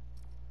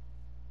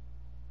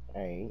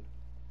 Alright.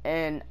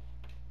 And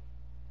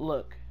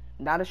look,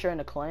 now that you're in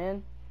the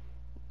clan,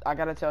 I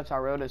gotta tell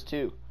Tyrell this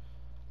too.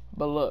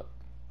 But look,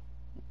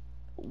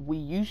 we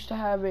used to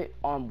have it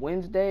on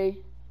Wednesday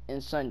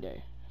and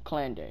Sunday,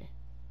 clan day.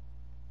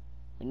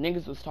 The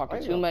niggas was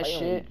talking too much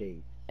shit.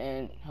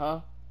 And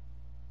I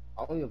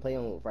don't even play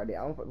on Friday.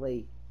 I don't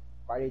play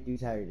Friday through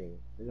Saturday.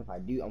 And if I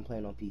do, I'm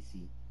playing on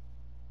PC.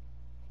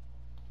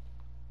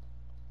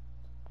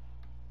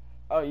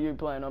 Oh, you're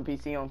playing on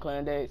PC on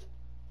clan days?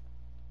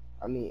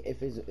 I mean,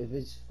 if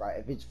it's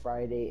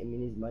Friday, I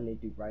mean it's Monday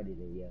through Friday,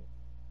 then yeah.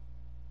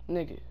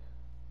 Nigga.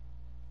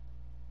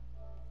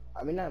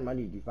 I mean not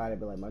Monday through Friday,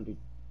 but like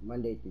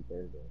Monday through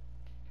Thursday.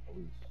 At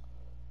least.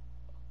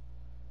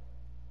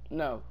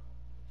 No.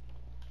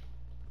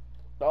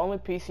 The only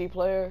PC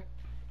player,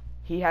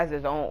 he has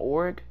his own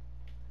org,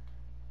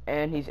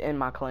 and he's in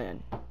my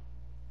clan.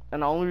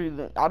 And the only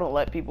reason I don't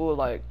let people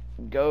like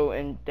go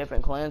in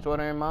different clans what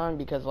are in mine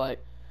because like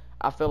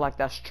I feel like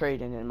that's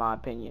trading in my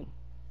opinion.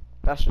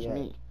 That's just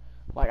me.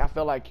 Like I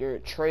feel like you're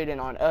trading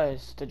on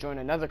us to join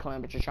another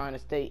clan, but you're trying to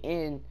stay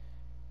in,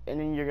 and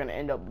then you're gonna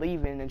end up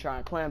leaving and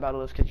trying to clan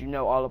battle us because you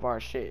know all of our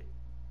shit.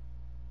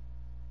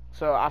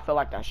 So I feel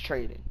like that's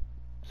trading.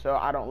 So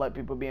I don't let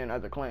people be in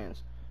other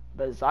clans.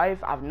 But Zyph,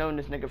 I've known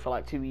this nigga for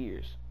like 2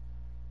 years.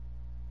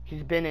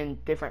 He's been in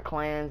different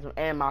clans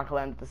and my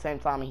clan at the same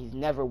time, and he's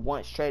never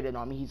once traded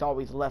on me. He's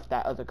always left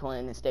that other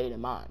clan and stayed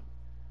in mine.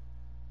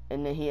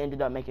 and then he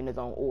ended up making his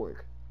own org.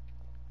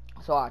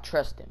 So I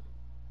trust him.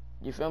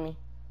 You feel me?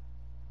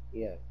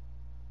 Yeah.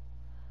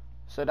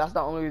 So that's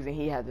the only reason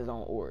he has his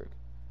own org.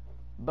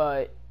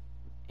 But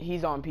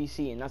he's on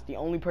PC, and that's the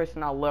only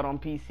person I let on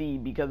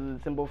PC because of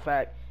the simple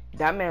fact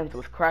that man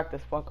was cracked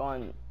as fuck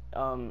on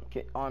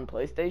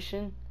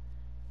PlayStation,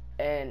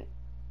 and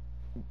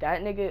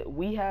that nigga,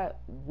 we had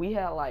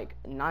like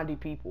 90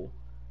 people,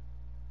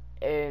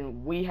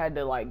 and we had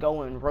to like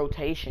go in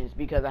rotations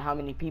because of how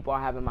many people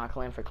I have in my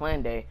clan for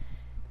clan day,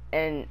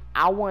 and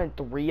I won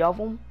 3 of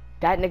them.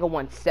 That nigga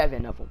won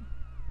 7 of them.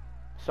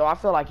 So I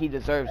feel like he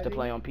deserves to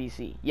play on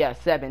PC. Yeah,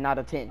 7 out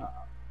of 10.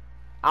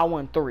 I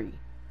won 3.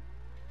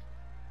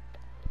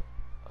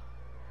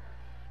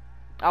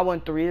 I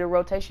won 3 of the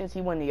rotations.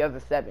 He won the other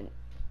 7,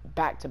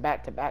 back to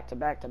back to back to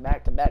back to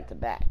back to back to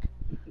back.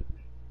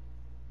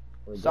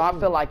 So I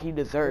feel like he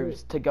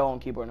deserves to go on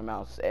keyboard and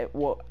mouse,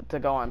 to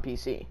go on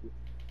PC.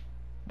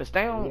 But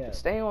stay on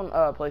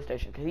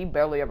PlayStation, because he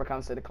barely ever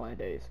comes to the clan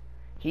days.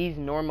 He's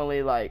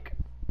normally like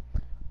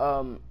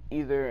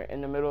either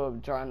in the middle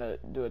of trying to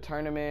do a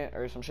tournament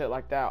or some shit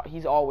like that.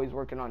 He's always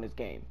working on his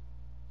game.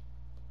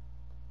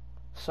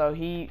 So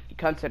he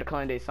comes to the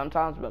clan days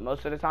sometimes, but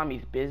most of the time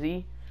he's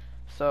busy.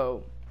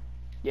 So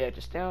yeah,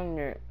 just stay on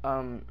your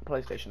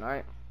PlayStation,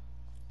 alright?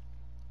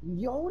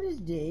 Yo, what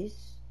is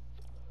this?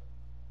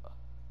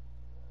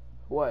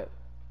 What?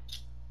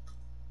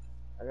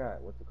 I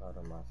got what's it called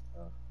on my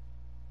stuff.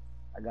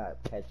 I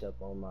got ketchup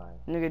on mine.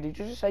 Nigga, did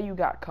you just say you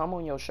got cum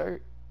on your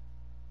shirt?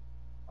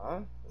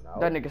 Huh? No.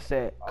 That nigga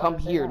said, come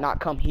here, not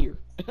come here.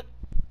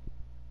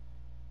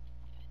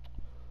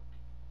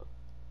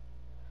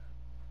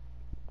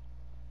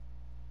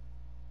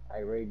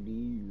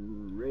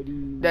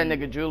 Ready. That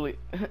nigga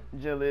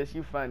Julius,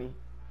 you funny.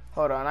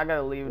 Hold on, I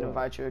gotta leave and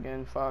invite you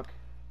again, fuck.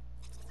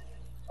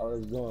 I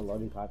was doing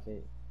loading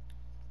content.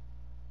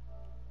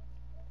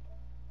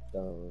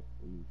 So,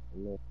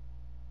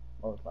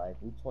 most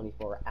likely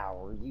 24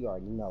 hours, you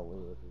already know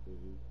what it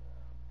is.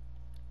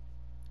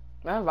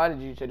 I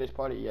invited you to this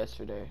party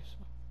yesterday.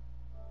 So.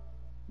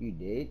 You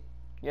did?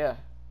 Yeah.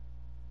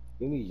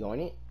 You need to join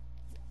it?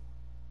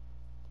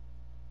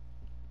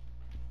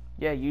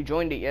 Yeah, you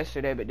joined it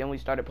yesterday, but then we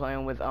started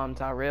playing with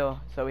Tyrell,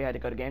 so we had to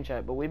go to game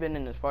chat. But we've been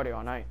in this party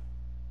all night.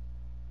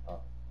 Oh.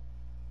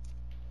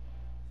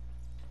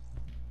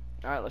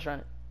 Alright, let's run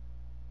it.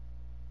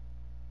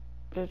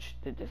 Bitch,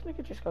 did this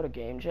nigga just go to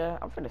game chat?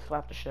 I'm finna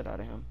slap the shit out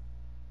of him.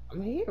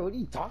 I'm here, what are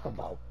you talking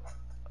about?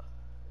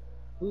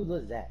 Who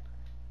was that?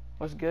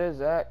 What's good,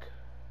 Zach?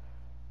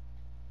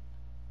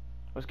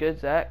 What's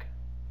good, Zach?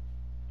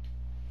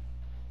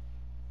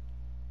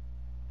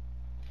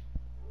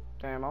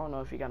 Damn, I don't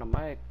know if you got a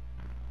mic.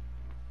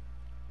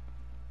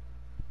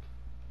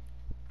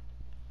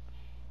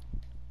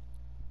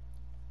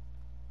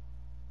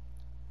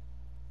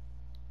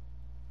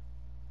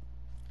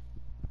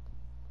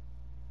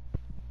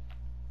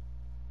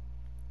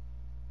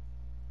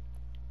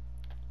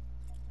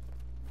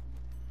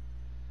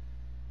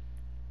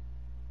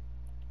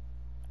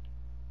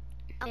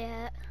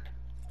 Yeah.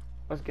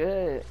 What's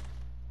good?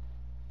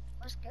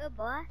 What's good,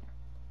 boy?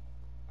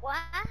 What?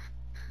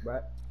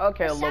 Right.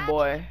 Okay, What's little up?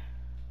 boy.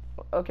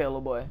 Okay,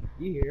 little boy.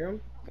 You hear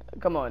him?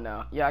 Come on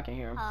now. Yeah, I can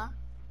hear him. Huh?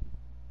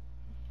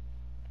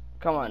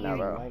 Come on now, Hear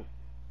you, bro. Mike.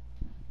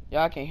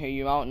 Yeah, I can hear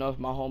you. I don't know if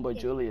my homeboy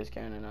Julius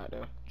can or not,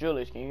 though.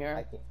 Julius, can you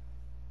hear?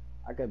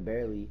 I could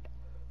barely.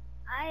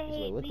 I Wait,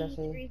 hate what's that B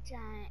saying? 3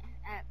 times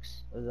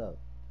X. What's up?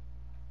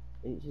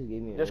 It just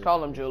gave me a Just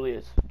call him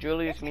Julius.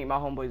 Julius, meet my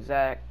homeboy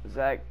Zach.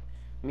 Zach,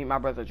 meet my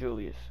brother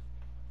Julius.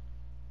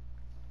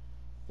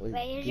 Wait,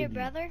 Wait, is your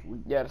brother?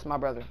 Yeah, that's my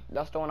brother.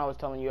 That's the one I was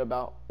telling you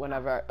about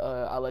whenever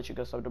I let you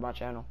go sub to my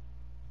channel.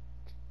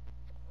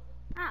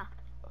 Oh.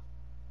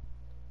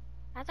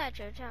 I thought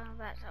you were talking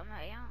about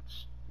somebody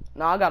else.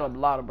 No, I got a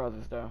lot of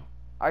brothers, though.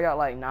 I got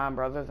like 9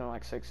 brothers and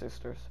like 6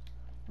 sisters.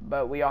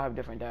 But we all have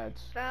different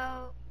dads.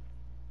 Bro,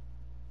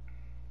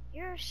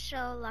 you're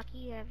so lucky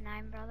you have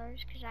 9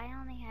 brothers, because I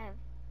only have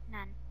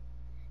none.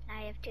 And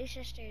I have 2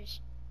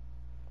 sisters.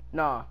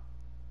 Nah.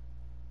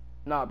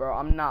 Nah, bro,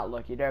 I'm not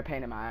lucky. They're a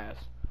pain in my ass.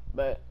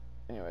 But,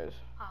 anyways.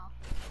 Oh.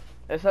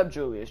 Except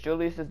Julius.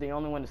 Julius is the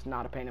only one that's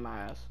not a pain in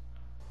my ass.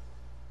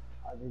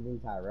 Other than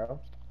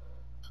Tyrell?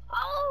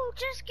 Oh,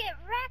 just get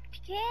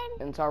wrecked, kid.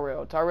 And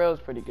Tyrell.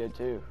 Tyrell's pretty good,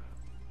 too.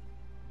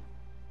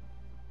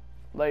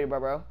 Love you,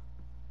 bro.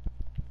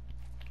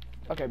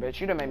 Okay,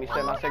 bitch, you done made me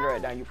set my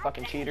cigarette down, you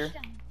fucking cheater.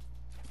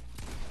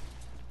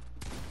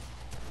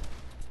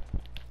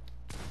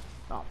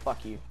 Oh,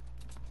 fuck you.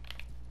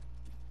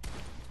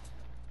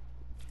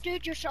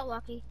 Dude, you're so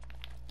lucky.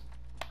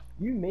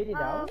 You made it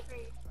out?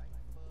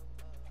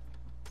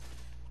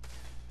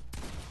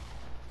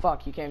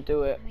 Fuck, you came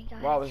through it Oh my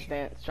gosh. while I was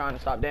trying to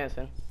stop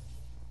dancing.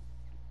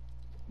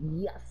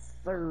 Yes,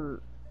 sir.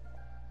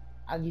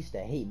 I used to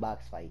hate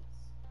box fights.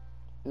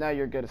 Now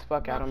you're good as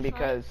fuck at them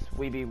because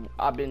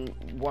I've been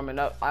warming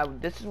up.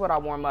 This is what I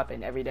warm up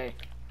in every day.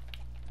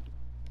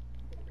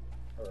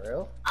 For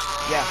real?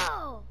 Yeah.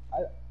 Oh!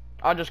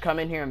 I'll just come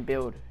in here and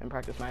build and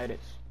practice my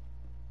edits.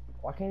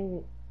 Why can't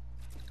even...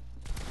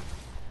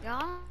 Y'all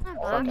on Fuck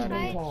box outta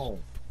here.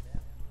 fights?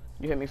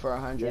 You hit me for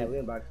Yeah, 100. we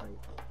in box fight.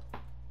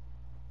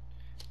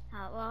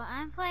 Oh, well,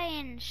 I'm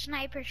playing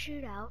sniper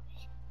shootout.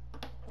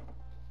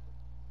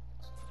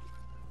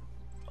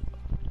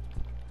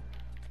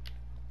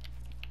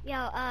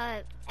 Yo,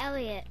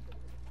 Elliot.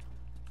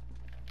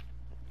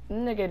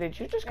 Nigga, did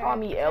you just call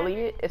me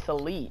Elliot? It's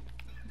Elite.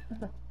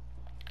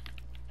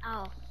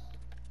 Oh,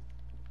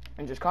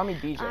 And just call me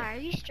DJ. are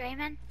you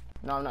streaming?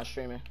 No, I'm not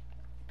streaming.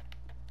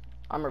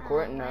 I'm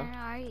recording When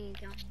now. are you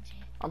going to?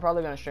 I'm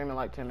probably gonna stream in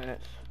like 10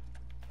 minutes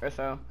or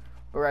so.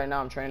 But right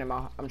now I'm training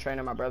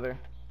my brother.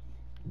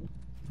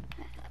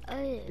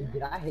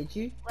 Did I hit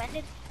you?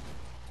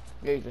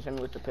 Yeah, you just hit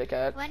me with the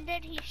pickaxe. When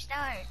did he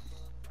start?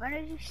 When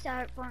did you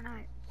start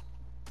Fortnite?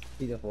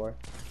 Season 4.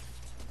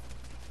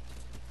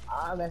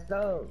 Ah, messed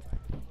up.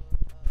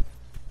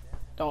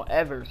 Don't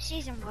ever.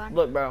 Season 1.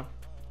 Look, bro.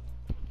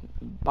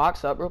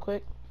 Box up real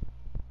quick.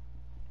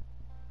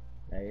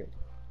 Right.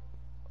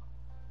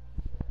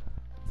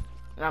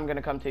 And I'm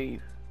gonna come to you.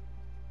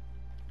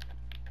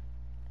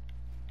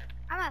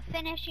 I'm gonna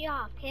finish you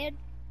off, kid.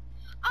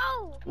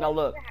 Oh! Now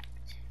look. crap.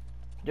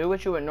 Do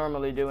what you would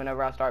normally do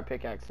whenever I start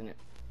pickaxing it.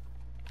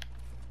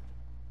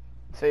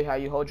 See how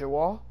you hold your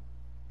wall?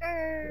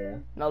 Yeah.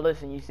 Now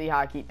listen, you see how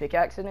I keep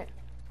pickaxing it?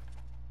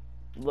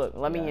 Look,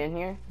 let me Yeah. in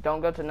here. Don't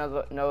go to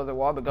no other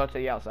wall, but go to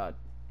the outside.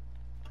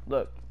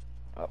 Look.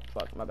 Oh,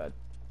 fuck, my bad.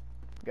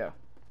 Go.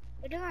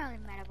 It don't really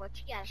matter what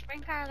you got.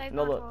 Spring car, like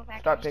No, look,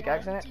 start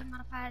pickaxing it.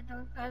 Modified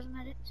those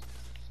cosmetics.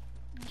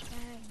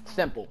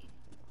 Simple.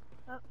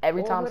 Oh.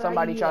 Every Oh, time what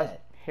somebody ID tries...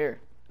 at? Here.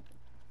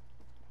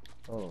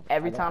 Oh.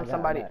 Every I time got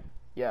somebody... that.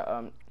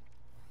 Yeah,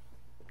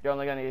 you're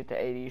only gonna get to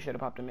 80. You should have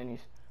popped the minis.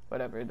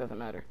 Whatever, it doesn't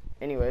matter.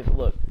 Anyways,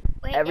 look.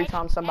 Wait, Every that's-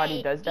 time somebody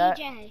hey, does that...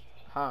 DJ,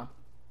 Huh?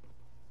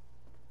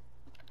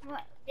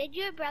 what, did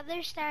your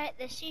brother start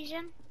this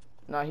season?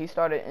 No, he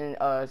started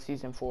in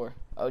season 4.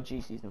 OG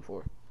season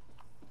 4.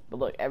 But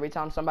look, every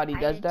time somebody I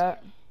does did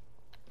that...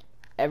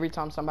 Every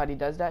time somebody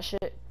does that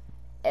shit,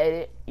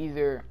 edit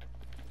either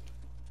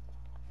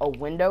a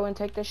window and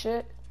take the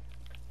shit,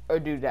 or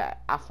do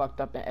that. I fucked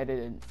up and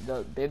edited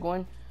the big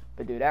one,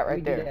 but do that Let me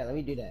right do there. that. Let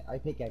me do that. I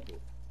pickaxe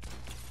it.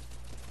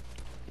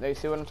 Now you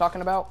see what I'm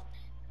talking about?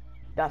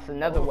 That's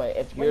another Oh, way.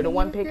 If why you're the you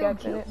one still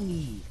pickaxing it, kill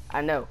me?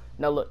 I know.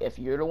 No, look, if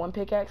you're the one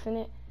pickaxing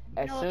it,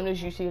 as No. soon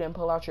as you see them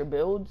pull out your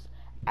builds,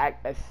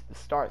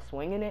 start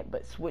swinging it,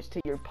 but switch to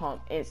your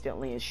pump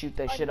instantly and shoot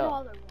that shit up.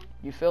 Another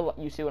one.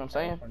 You see what I'm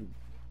saying?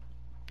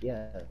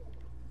 Yeah.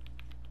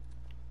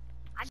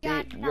 I See,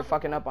 got you're another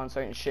fucking up on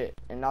certain shit,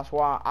 and that's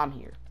why I'm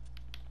here.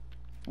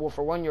 Well,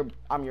 for one,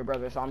 I'm your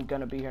brother, so I'm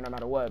gonna be here no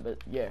matter what. But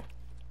yeah,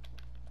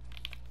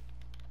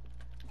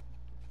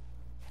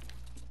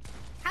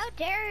 How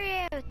dare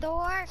you,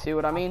 Thor? see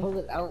what I mean? Pull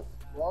it out.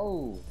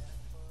 Whoa.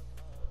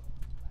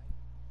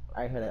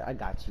 Alright, hold on. I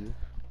got you.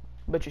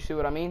 But you see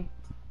what I mean?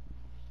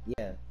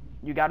 Yeah.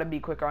 You gotta be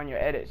quicker on your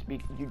edits.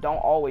 You don't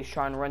always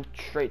try and run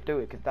straight through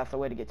it, cause that's the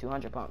way to get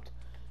 200 pumped.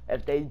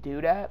 If they do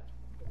that,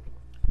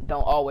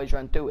 don't always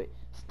run through it.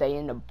 Stay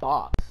in the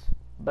box,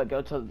 but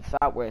go to the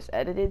side where it's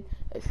edited.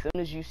 As soon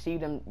as you see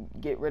them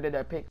get rid of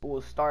their pick,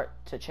 will start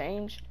to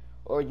change,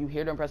 or you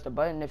hear them press the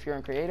button if you're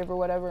in creative or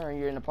whatever, or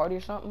you're in a party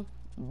or something.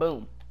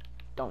 Boom.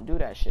 Don't do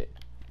that shit.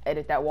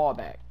 Edit that wall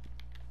back.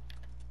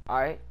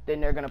 Alright?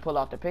 Then they're gonna pull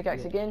out the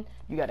pickaxe again.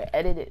 You gotta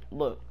edit it.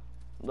 Look.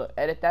 Look.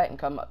 Edit that and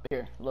come up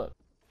here. Look.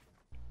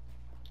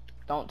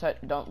 Don't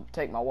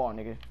take my wall,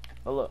 nigga.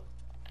 But look.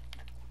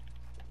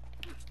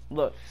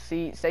 Look.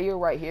 See, say you're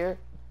right here.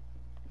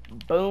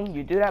 Boom.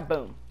 You do that.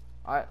 Boom.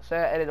 Alright. Say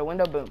I edit a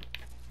window. Boom.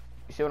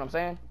 You see what I'm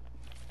saying?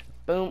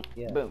 Boom.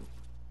 Yeah. Boom.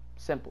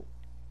 Simple.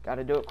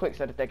 Gotta do it quick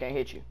so that they can't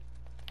hit you.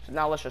 So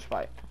now let's just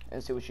fight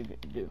and see what you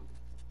can do.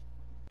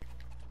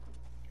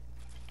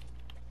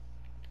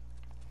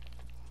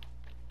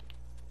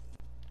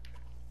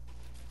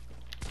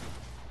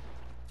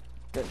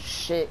 Good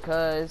shit,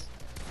 cuz.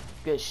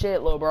 Good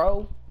shit, little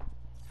bro.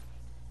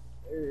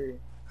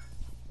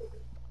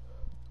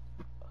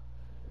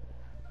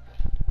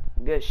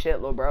 Good shit,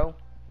 little bro.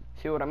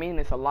 See what I mean?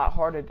 It's a lot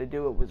harder to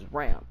do it with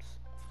ramps.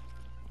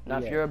 Now,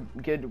 if Yeah. you're a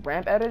good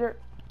ramp editor,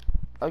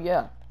 oh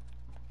yeah.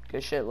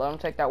 Good shit. Let them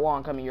take that wall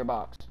and come in your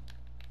box.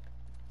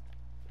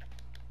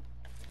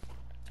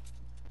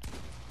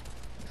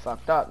 You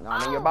fucked up. Now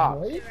I'm in your box.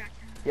 What?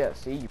 Yeah,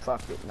 see, you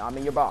fucked it. Now I'm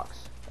in your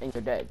box. And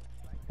you're dead.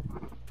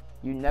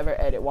 You never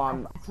edit while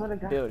I'm I swear to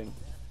God. building.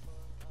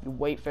 You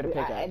wait for the Wait,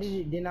 I pickaxe. edited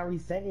it, then I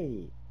reset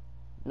it.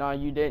 No,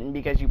 you didn't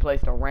because you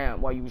placed a ramp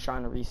while you was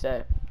trying to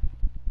reset.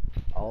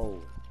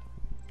 Oh.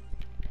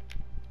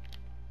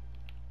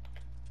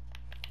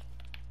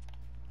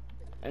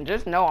 And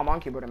just know I'm on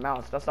keyboard and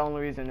mouse. That's the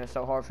only reason it's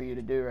so hard for you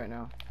to do right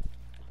now.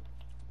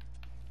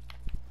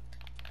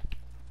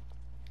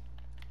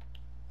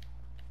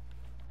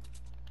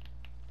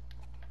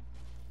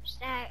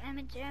 Stack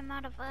image and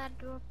modified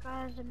door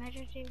cause the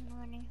measure to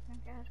warning from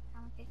gas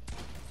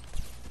complicated.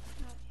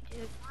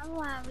 Dude, I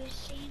want to be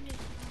seen as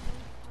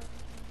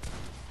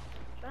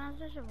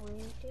sounds as a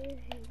weird dude.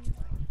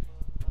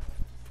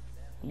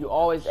 You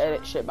always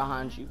edit shit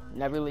behind you.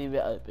 Never leave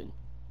it open.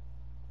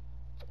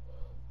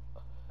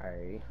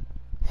 Alright.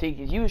 See,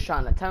 cause you was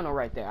trying to tunnel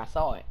right there. I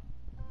saw it.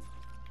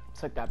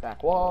 Took that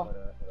back wall. Hold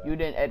up. You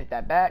didn't edit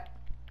that back.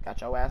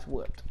 Got your ass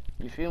whooped.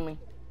 You feel me?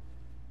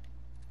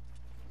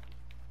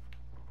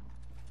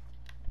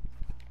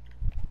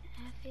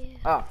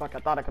 Oh fuck! I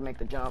thought I could make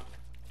the jump.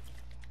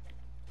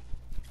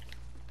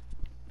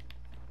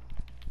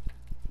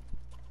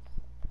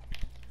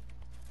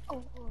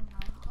 Oh no!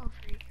 Oh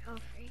freak! Oh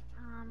freak!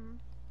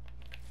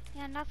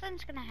 Yeah,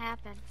 nothing's gonna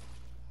happen.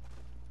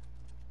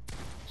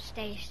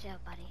 Stay still,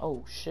 buddy.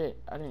 Oh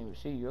shit! I didn't even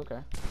see you. Okay.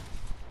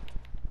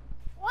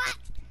 What?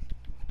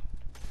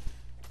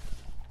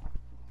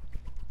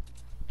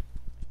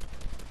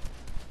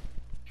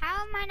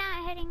 How am I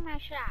not hitting my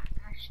shot?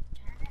 Gosh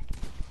darn it.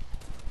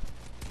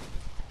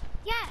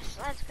 Yes,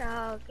 let's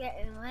go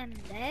get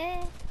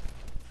eliminated.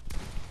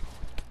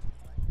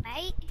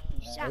 Mate,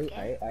 you suck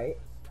it. Alright.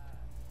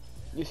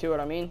 You see what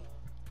I mean?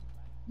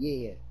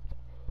 Yeah.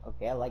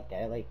 Okay, I like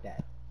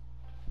that.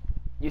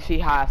 You see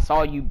how I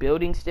saw you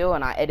building still,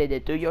 and I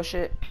edited through your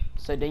shit,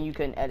 so then you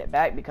couldn't edit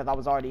back because I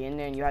was already in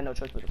there and you had no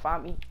choice but to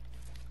find me.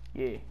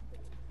 Yeah.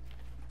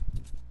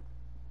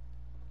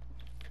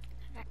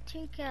 I got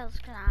 2 kills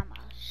because I'm a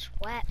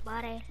sweat,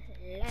 buddy.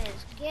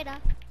 Let's get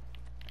up.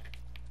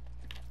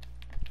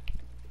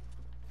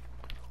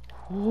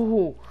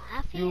 Ooh,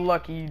 I feel you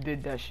lucky you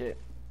did that shit.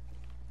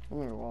 Give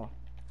me the wall.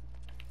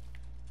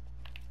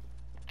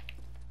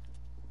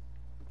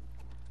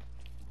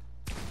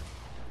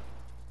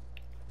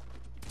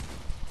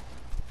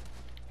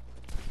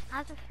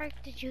 How the frick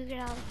did you get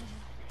out of here?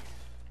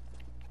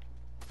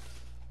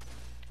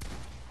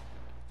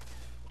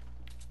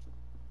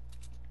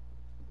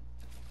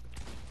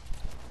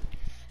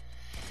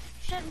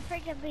 Shouldn't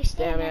freaking be Damn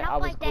standing it, I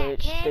up was like that, glitched.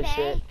 kid, Good eh?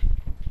 shit.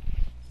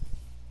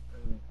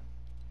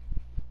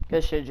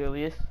 Good shit,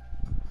 Julius.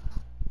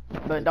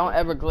 But don't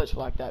ever glitch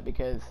like that,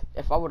 because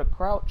if I would have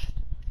crouched,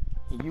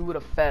 you would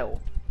have fell,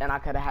 and I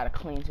could have had a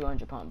clean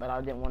 200 pump. But I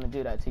didn't want to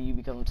do that to you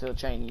because I'm still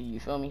training you. You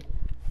feel me?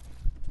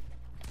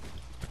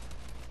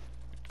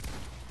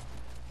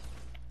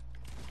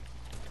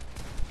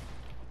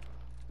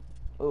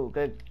 Oh,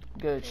 good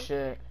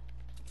shit.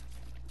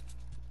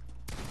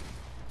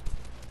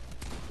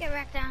 Get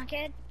wrecked down,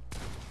 kid.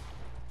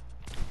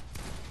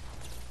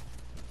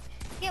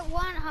 Get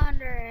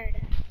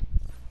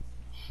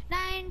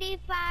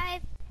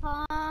 195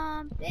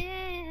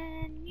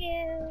 pumping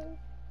you.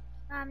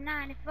 I'm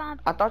 95.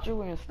 I thought you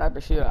were in sniper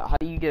shootout. How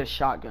do you get a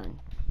shotgun?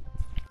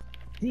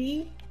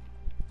 See?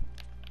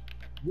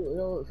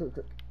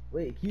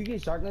 Wait, can you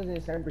get shotguns in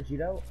a sniper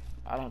shootout?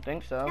 I don't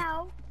think so.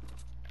 No.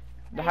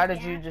 How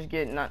did you just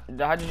get? How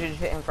did you just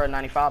hit him for a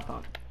 95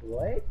 pump?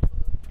 What?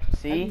 How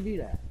See? do you do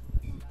that?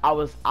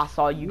 I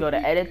saw you go to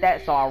edit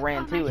that, so I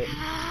ran to it.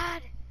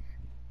 God.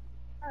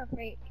 Oh,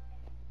 great.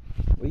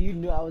 Well, you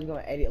knew I was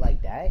gonna edit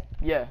like that?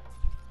 Yeah.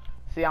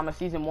 See, I'm a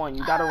season 1.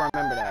 You gotta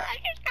remember that. I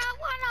just got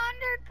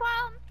 100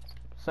 pumps.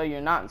 So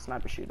you're not in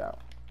sniper shootout.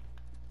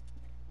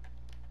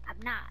 I'm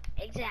not,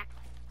 exactly.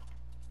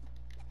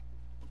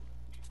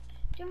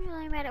 Don't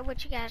really matter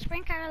what you got.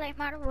 Spring color, late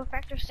model,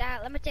 refractor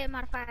style, limited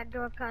modified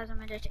door custom,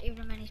 and just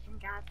even many spring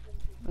guys.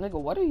 Nigga,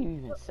 what are you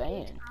even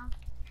saying?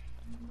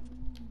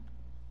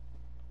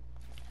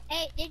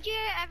 Hey, did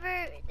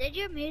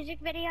your music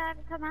video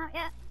ever come out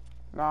yet?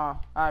 Nah,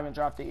 I haven't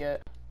dropped it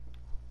yet.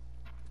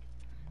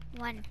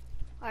 When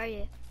are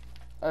you?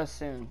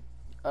 Soon.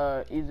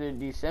 Either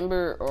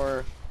December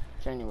or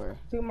January.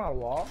 To my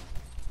wall.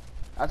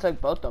 I took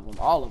both of them,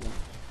 all of them.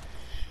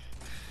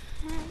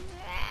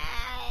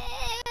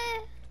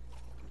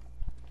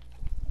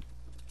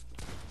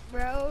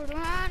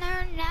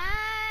 Roadrunner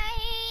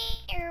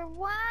 9 or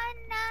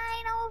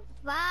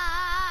 1905.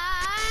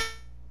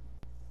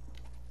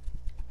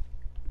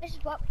 This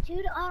is what we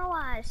do to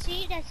otherwise.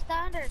 See, that's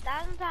thunder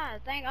 1,000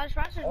 times. Thank God,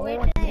 sponsors Oh, way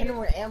I today. had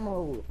more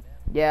ammo.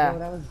 Yeah, Oh,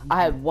 that was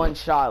I had 1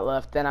 shot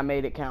left, then I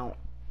made it count.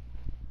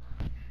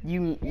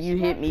 You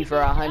hit me for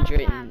 100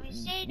 and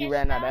you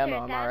ran out of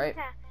ammo, am I right?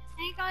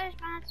 Thank God,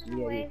 sponsors Yeah,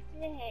 way to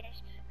the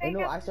haters. I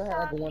know, I still had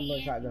like a 1 more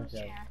shotgun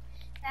shell.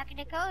 Back in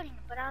the coding,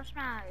 but I'm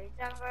smart. We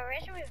talking about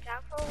racing, we've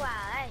talked for a while,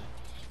 hey.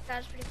 That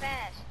was pretty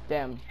fast.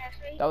 Damn,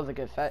 Actually, that was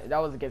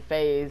a good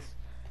phase.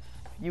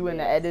 You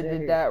wouldn't have Yes,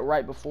 edited sir. that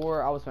right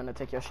before. I was gonna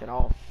take your shit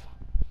off.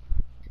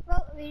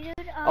 well, we did,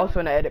 I was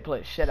gonna edit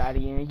play shit out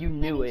of you, and you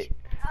knew it.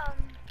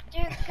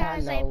 Dear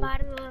guys, I like know.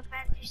 body will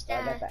factory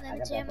style, got that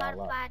limited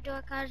bottle up. modified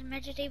door cars,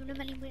 mentioned even the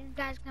many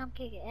guys come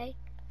kick it, eh?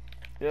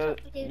 Yo, So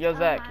we did, yo,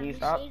 Zach, my, can you we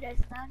stop? see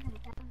that's thunder,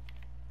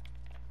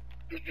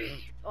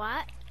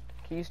 what?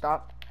 Can you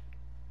stop?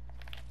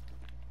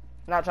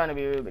 Not trying to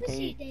be rude, but We can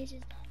see you? this is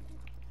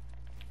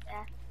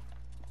thunder.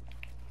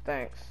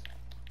 Thanks.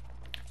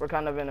 We're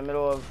kind of in the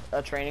middle of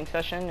a training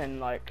session, and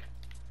like,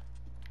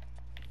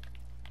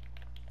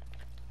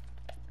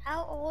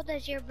 How old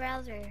is your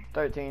brother?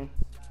 13.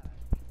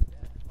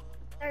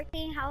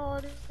 13? How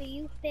old are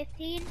you?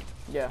 15?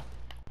 Yeah.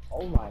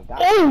 Oh my god.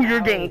 Oh,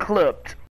 you're getting clipped.